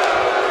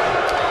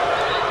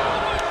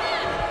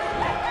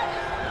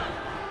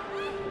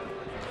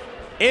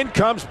 In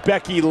comes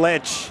Becky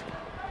Lynch.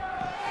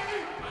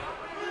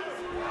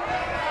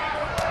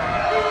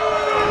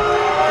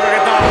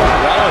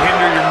 That'll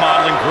hinder your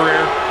modeling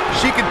career.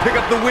 She can pick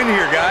up the win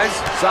here, guys.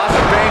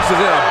 Sasha Banks is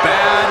in a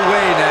bad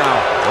way now.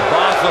 The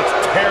boss looks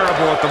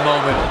terrible at the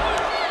moment.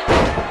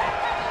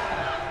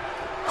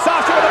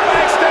 Sasha with a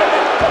back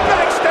statement. A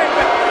back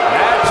statement.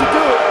 That should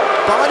do it.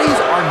 Bodies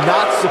are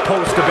not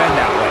supposed to bend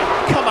that way.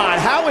 Come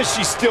on, how is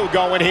she still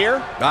going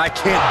here? I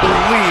can't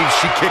believe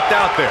she kicked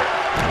out there.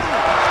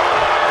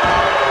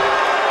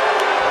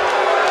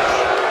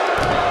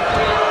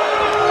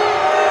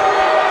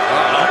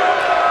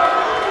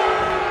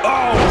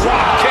 Oh,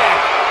 drop kick.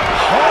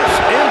 Harsh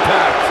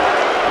impact.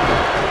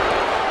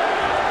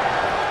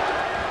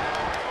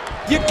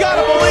 You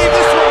gotta believe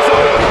this one's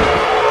over.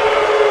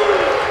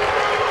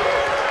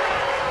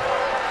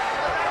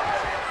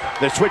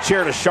 The switch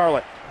here to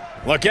Charlotte.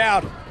 Look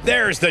out.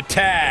 There's the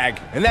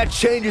tag. And that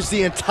changes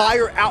the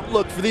entire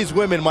outlook for these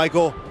women,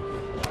 Michael.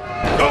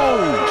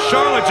 Oh,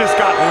 Charlotte just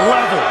got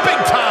leveled. Big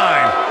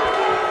time.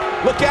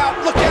 Look out,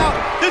 look out.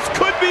 This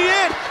could be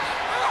it.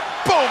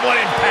 Boom, what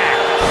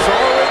impact.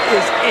 Charlotte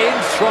is in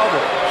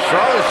trouble.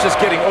 Charlotte's just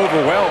getting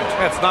overwhelmed.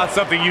 That's not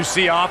something you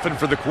see often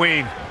for the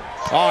Queen.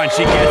 Oh, and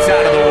she gets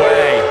out of the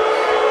way.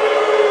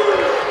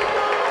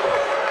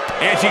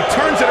 And she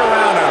turns it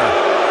around on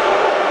her.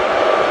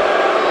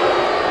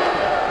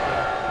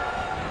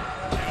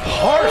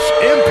 Harsh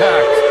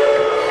impact.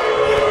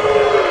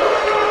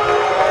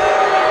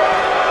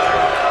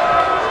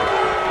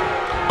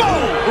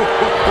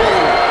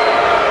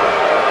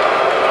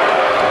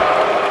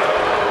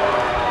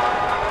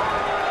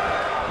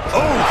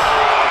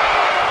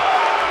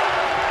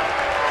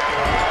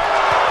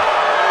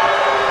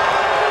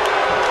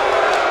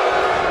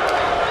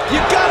 You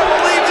gotta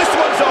believe this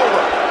one's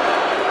over.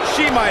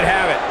 She might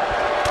have it.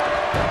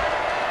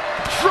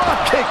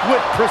 Drop kick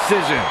with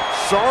precision.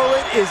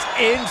 Charlotte is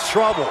in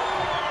trouble.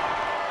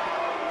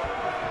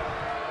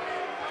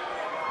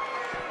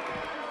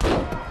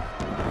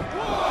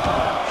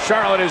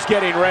 Charlotte is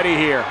getting ready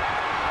here.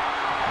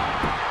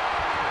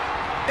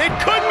 It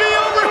could be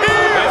over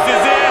here. This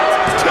is it.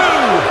 2.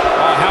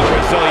 Oh, how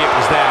resilient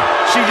was that?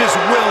 She just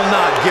will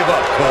not give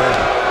up,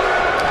 Cole.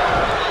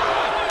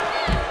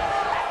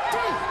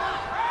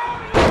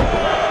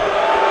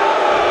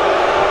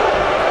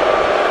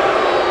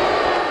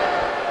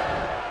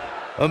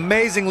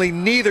 Amazingly,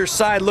 neither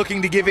side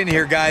looking to give in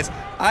here, guys.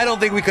 I don't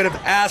think we could have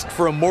asked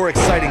for a more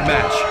exciting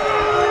match.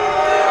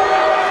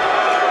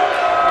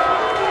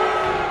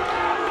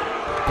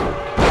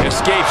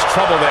 Escapes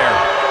trouble there.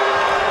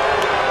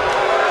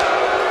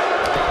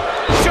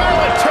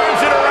 Charlotte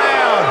turns it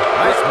around.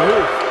 Nice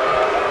move.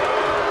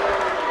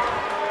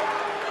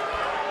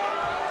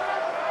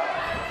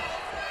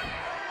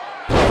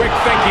 Quick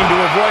thinking to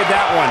avoid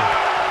that one.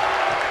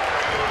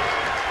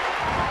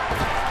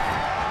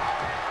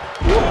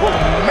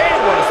 Man,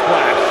 what a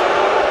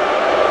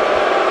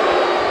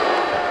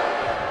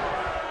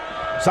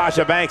splash.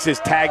 Sasha Banks is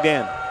tagged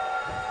in.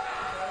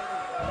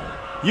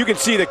 You can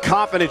see the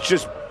confidence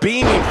just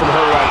beaming from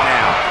her right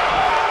now.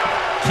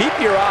 Keep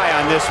your eye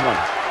on this one.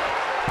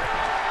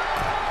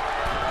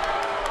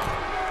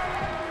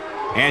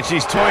 And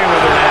she's toying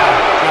with her now.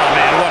 Oh,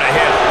 man, what a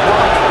hit.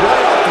 Right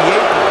off the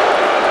apron.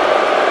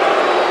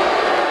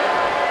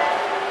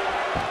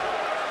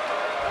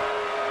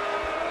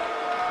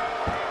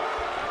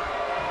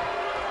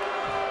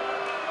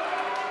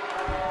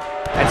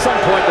 At some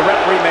point, the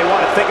referee may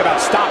want to think about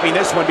stopping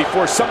this one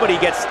before somebody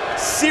gets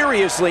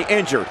seriously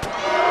injured.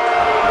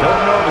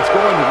 Don't know if it's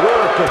going to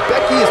work, but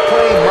Becky is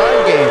playing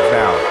mind games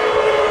now.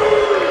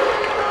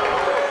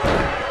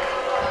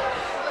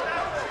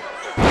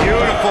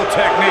 Beautiful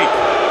technique.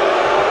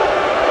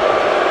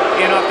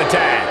 In off the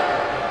tag.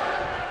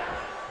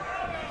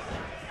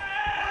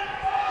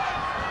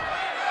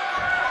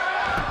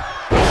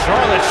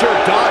 Charlotte sure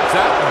dodged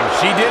that one.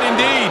 She did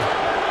indeed.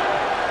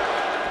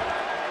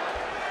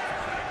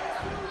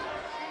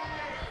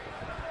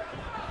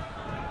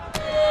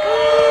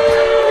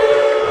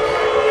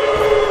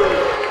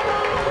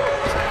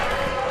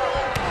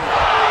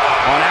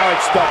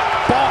 The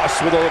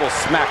boss with a little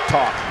smack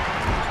talk.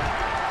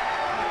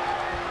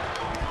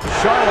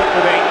 Charlotte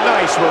with a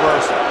nice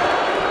reversal.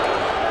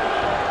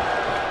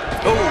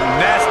 Oh,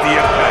 nasty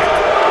impact.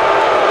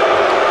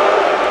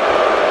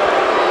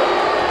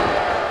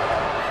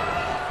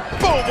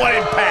 Boom, what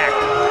impact.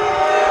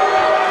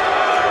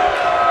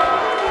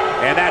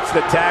 And that's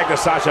the tag to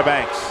Sasha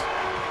Banks.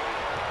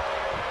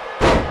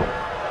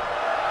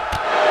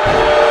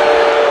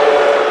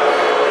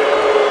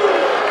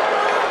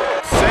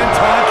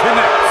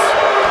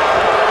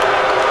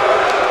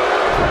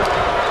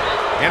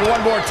 And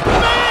one more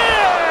time.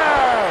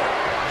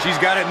 She's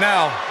got it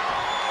now.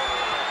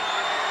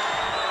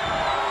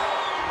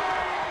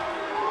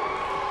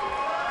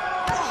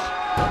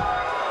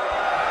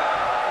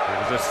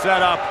 There's a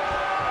setup.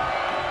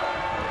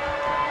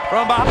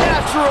 From behind.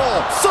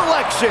 Natural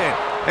selection.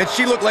 And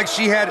she looked like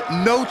she had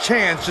no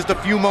chance just a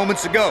few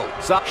moments ago.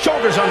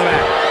 Shoulders on the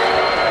mat.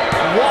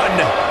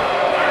 1.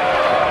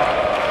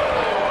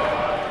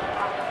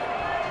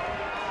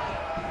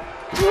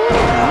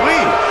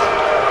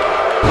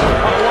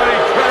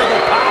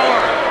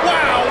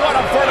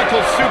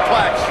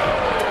 Suplex.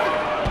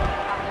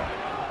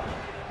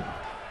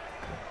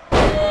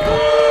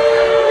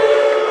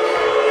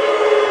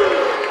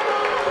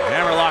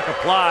 Hammerlock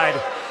applied.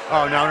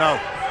 Oh, no, no.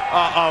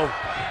 Uh-oh.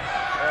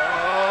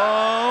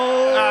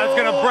 Oh. It's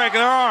going to break her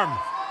arm.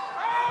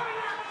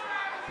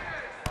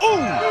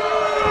 Ooh.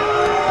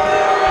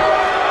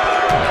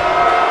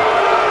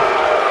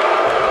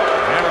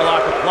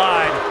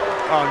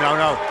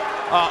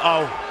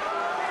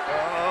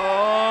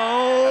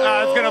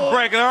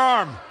 breaking her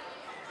arm.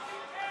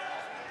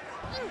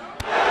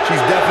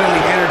 She's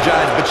definitely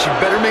energized, but she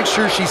better make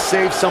sure she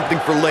saves something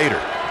for later.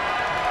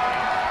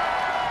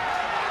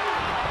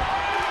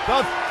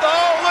 Oh,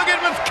 look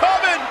at what's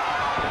coming!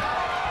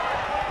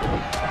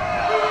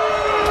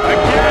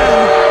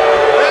 Again.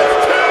 That's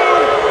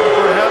two!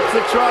 Perhaps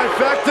a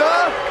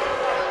trifecta?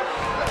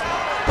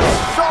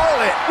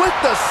 Charlotte with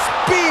the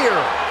spear!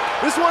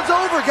 This one's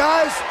over,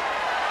 guys!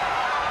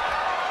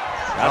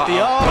 Got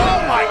the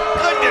oh my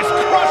goodness,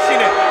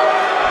 crushing it!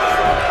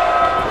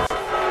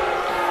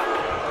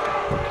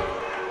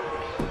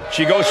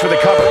 She goes for the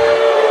cover.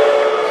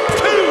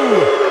 2,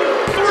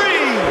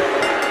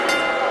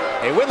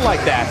 3. A win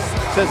like that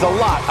says a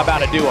lot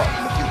about a duo.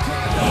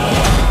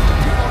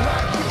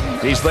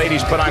 These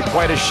ladies put on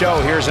quite a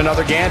show. Here's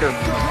another gander.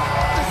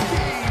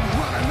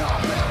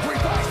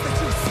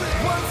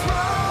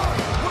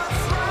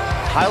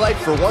 Highlight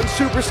for one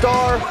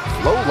superstar,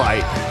 low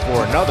light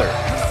for another.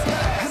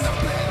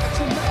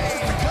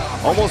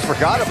 Almost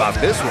forgot about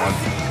this one.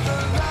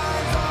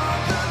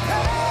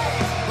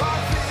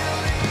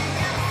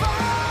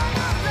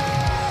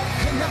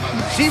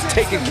 She's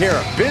taking care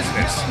of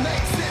business.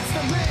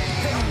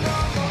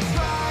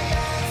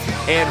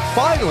 And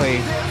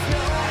finally,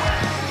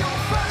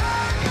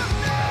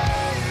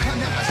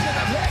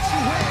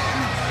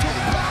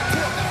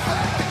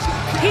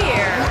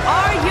 Here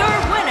are your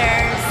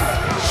winners,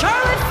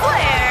 Charlotte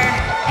Flair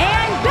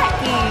and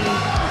Becky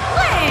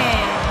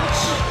Lynch.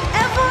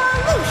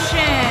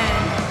 Evolution.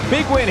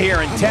 Big win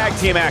here in tag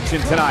team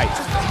action tonight.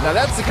 now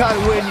that's the kind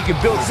of win you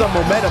can build some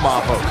momentum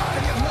off of.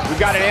 We've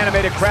got an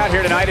animated crowd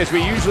here tonight, as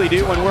we usually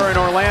do when we're in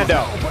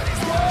Orlando.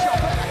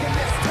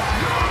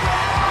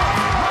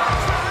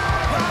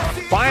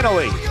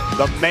 Finally,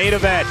 the main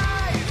event.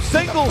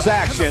 Singles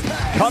action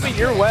coming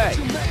your way.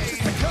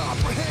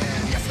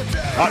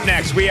 Up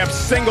next, we have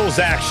singles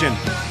action.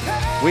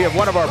 We have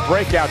one of our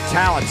breakout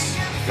talents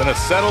Gonna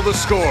settle the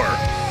score.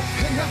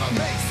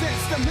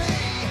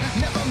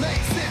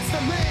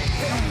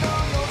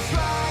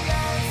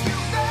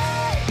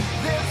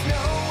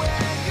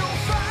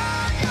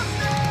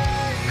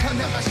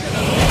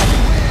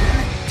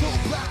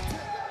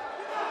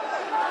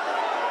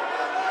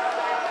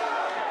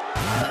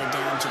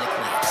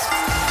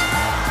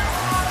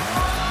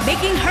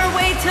 Making her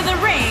way to the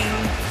ring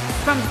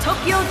from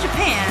Tokyo,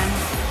 Japan,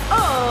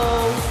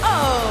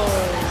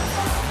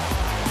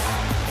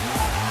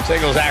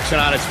 Singles action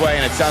on its way,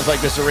 and it sounds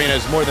like this arena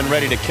is more than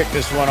ready to kick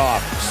this one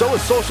off. So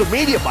is social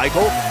media,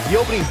 Michael. The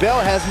opening bell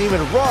hasn't even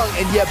rung,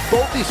 and yet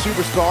both these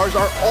superstars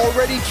are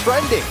already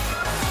trending.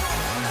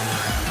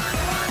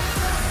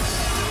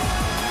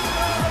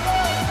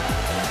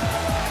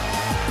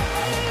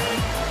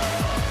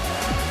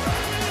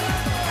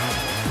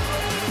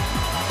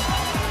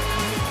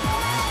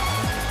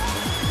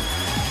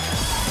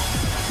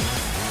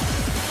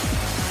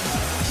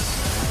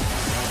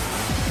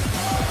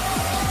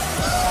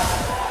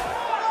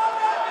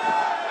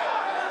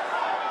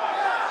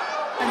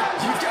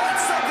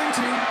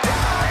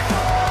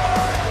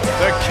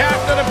 The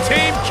captain of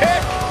Team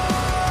Kick.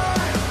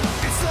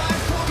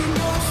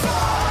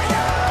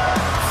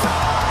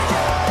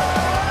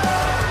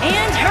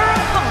 and her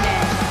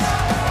opponent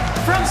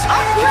from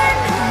Auckland,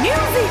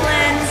 New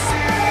Zealand,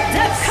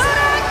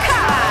 Dakota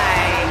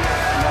Kai.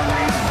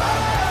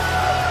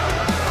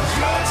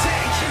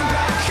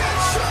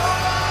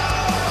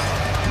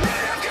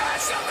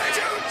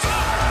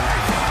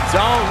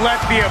 Don't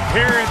let the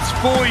appearance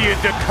fool you.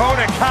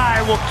 Dakota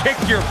Kai will kick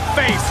your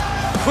face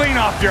clean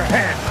off your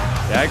head.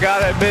 I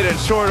gotta admit, in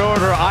short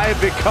order, I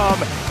have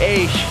become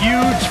a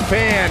huge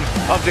fan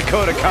of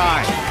Dakota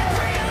Kai.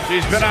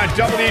 She's been on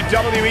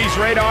WWE's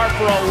radar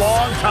for a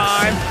long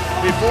time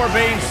before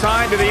being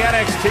signed to the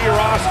NXT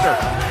roster.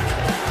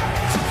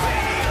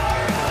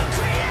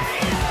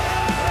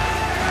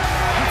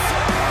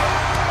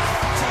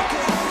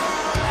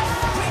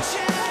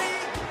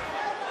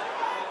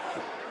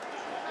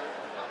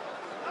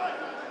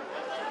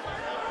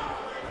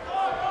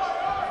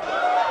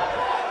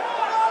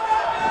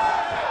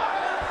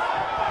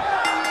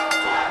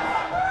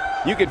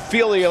 You can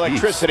feel the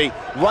electricity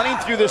running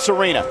through this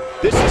arena.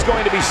 This is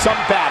going to be some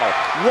battle,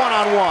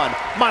 one-on-one,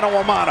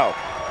 mano-a-mano.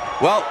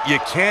 Well, you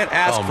can't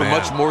ask for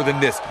much more than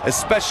this,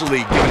 especially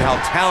given how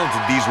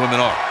talented these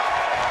women are.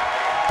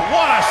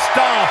 What a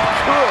stomp!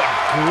 Good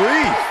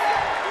grief.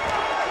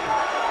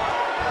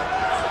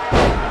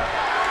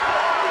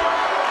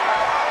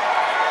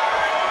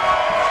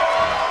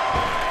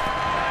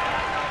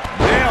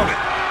 Nailed it.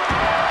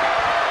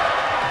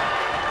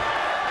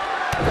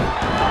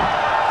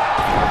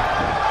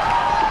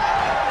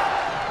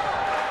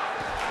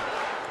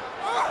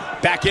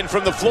 Back in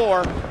from the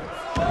floor. Ooh,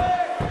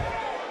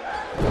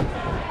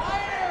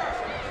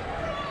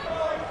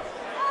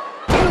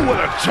 what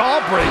a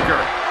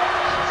jawbreaker.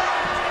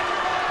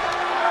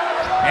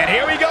 And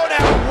here we go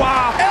now.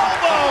 Wow.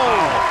 Elbow!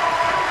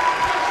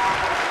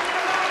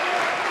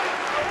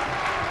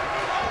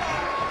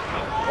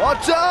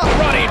 Watch out.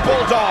 Running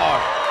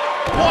bulldog.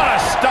 What a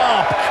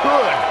stomp.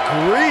 Good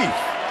grief.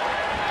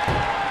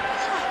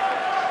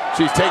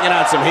 She's taking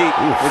on some heat.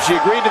 When she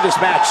agreed to this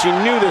match, she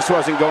knew this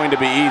wasn't going to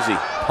be easy.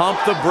 Pump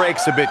the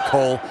brakes a bit,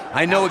 Cole.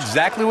 I know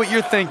exactly what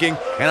you're thinking,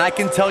 and I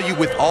can tell you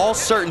with all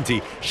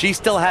certainty, she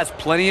still has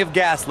plenty of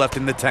gas left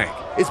in the tank.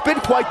 It's been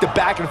quite the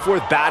back and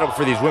forth battle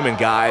for these women,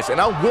 guys, and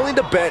I'm willing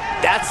to bet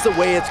that's the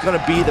way it's going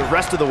to be the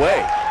rest of the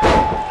way.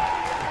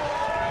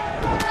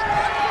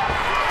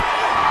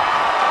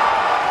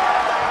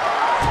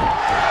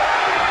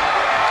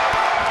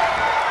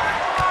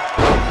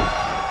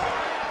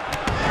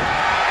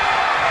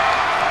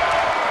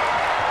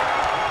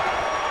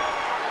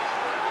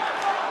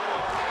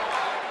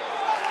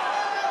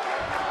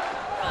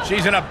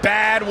 She's in a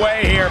bad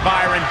way here,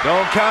 Byron.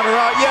 Don't count her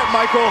out yet,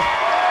 Michael.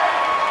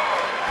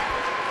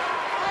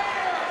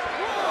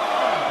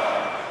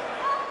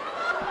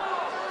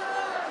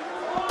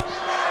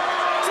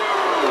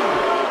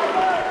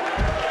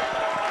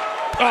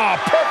 Oh,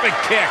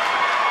 perfect kick.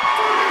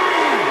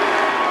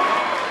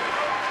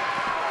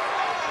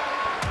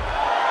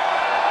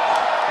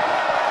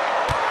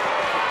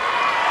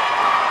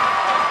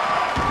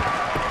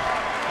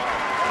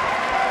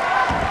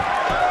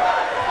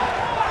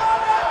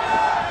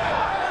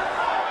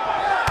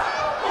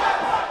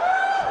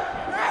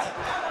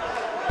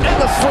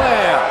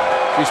 Slam.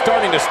 She's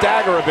starting to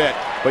stagger a bit,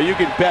 but you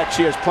can bet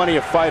she has plenty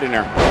of fight in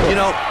her. You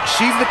know,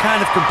 she's the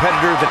kind of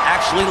competitor that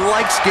actually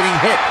likes getting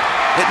hit.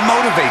 It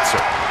motivates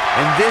her.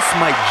 And this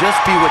might just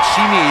be what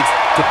she needs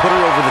to put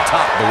her over the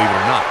top, believe it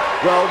or not.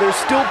 Well, there's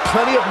still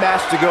plenty of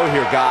match to go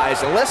here,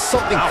 guys. Unless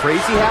something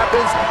crazy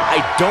happens,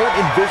 I don't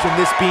envision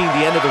this being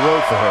the end of the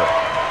road for her.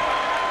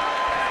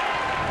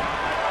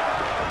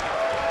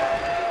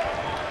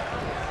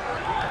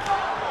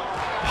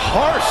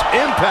 Harsh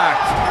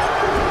impact.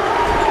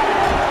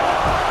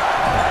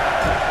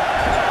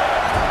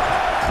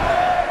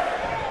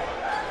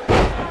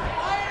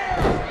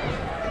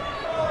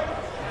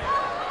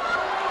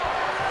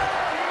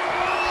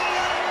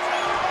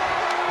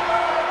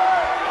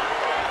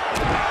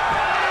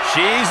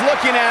 She's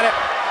looking at it.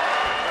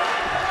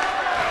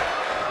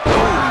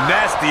 Oh,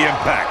 nasty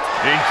impact.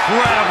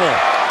 Incredible.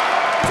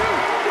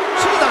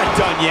 She's not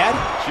done yet.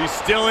 She's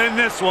still in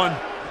this one.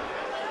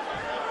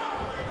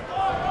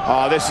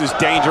 Oh, this is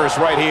dangerous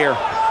right here.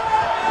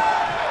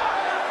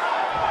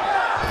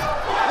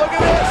 Look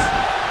at this.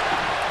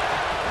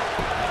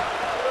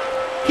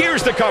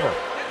 Here's the cover.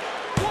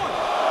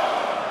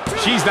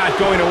 She's not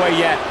going away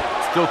yet.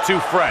 Still too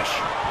fresh.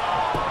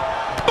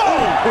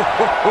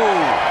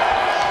 Boom!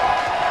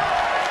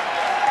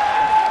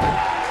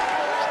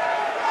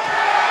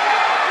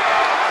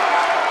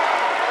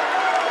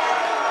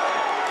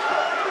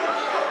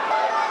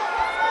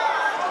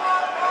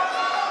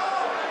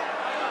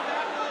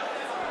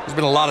 There's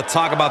been a lot of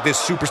talk about this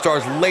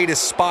superstar's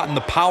latest spot in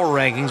the power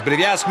rankings, but if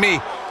you ask me,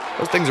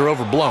 those things are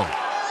overblown.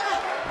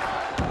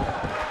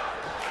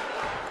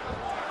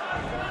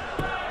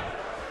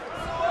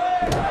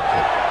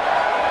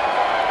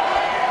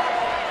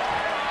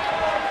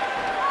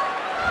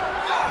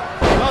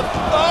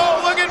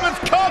 Oh, look at what's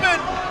coming!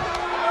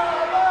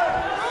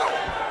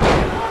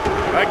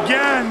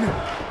 Again!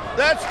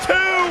 That's two!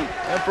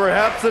 And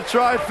perhaps a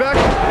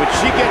trifecta. When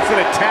she gets in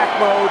attack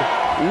mode,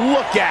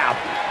 look out.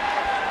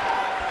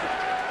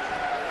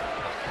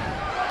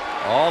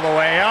 All the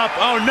way up.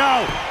 Oh,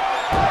 no!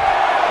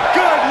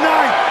 Good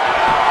night!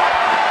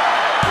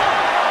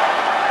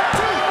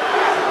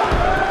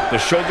 The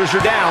shoulders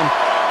are down.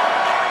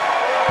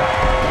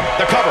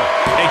 The cover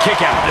and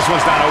kick out. This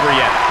one's not over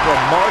yet.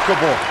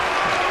 Remarkable.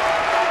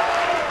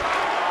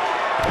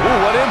 Ooh,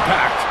 what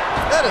impact.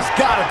 That has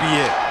got to be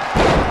it.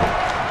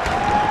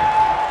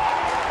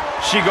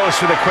 She goes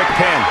for the quick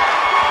pin.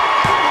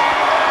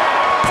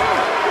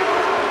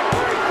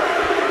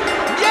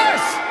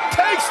 Yes!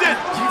 Takes it!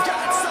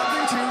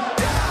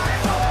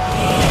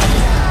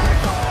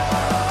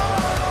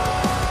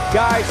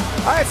 Guys,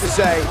 I have to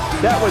say,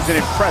 that was an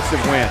impressive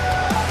win.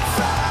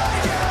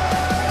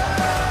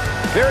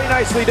 Very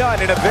nicely done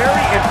and a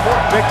very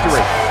important victory.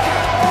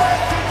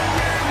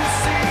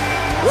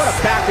 What a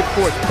back and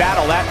forth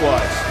battle that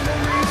was.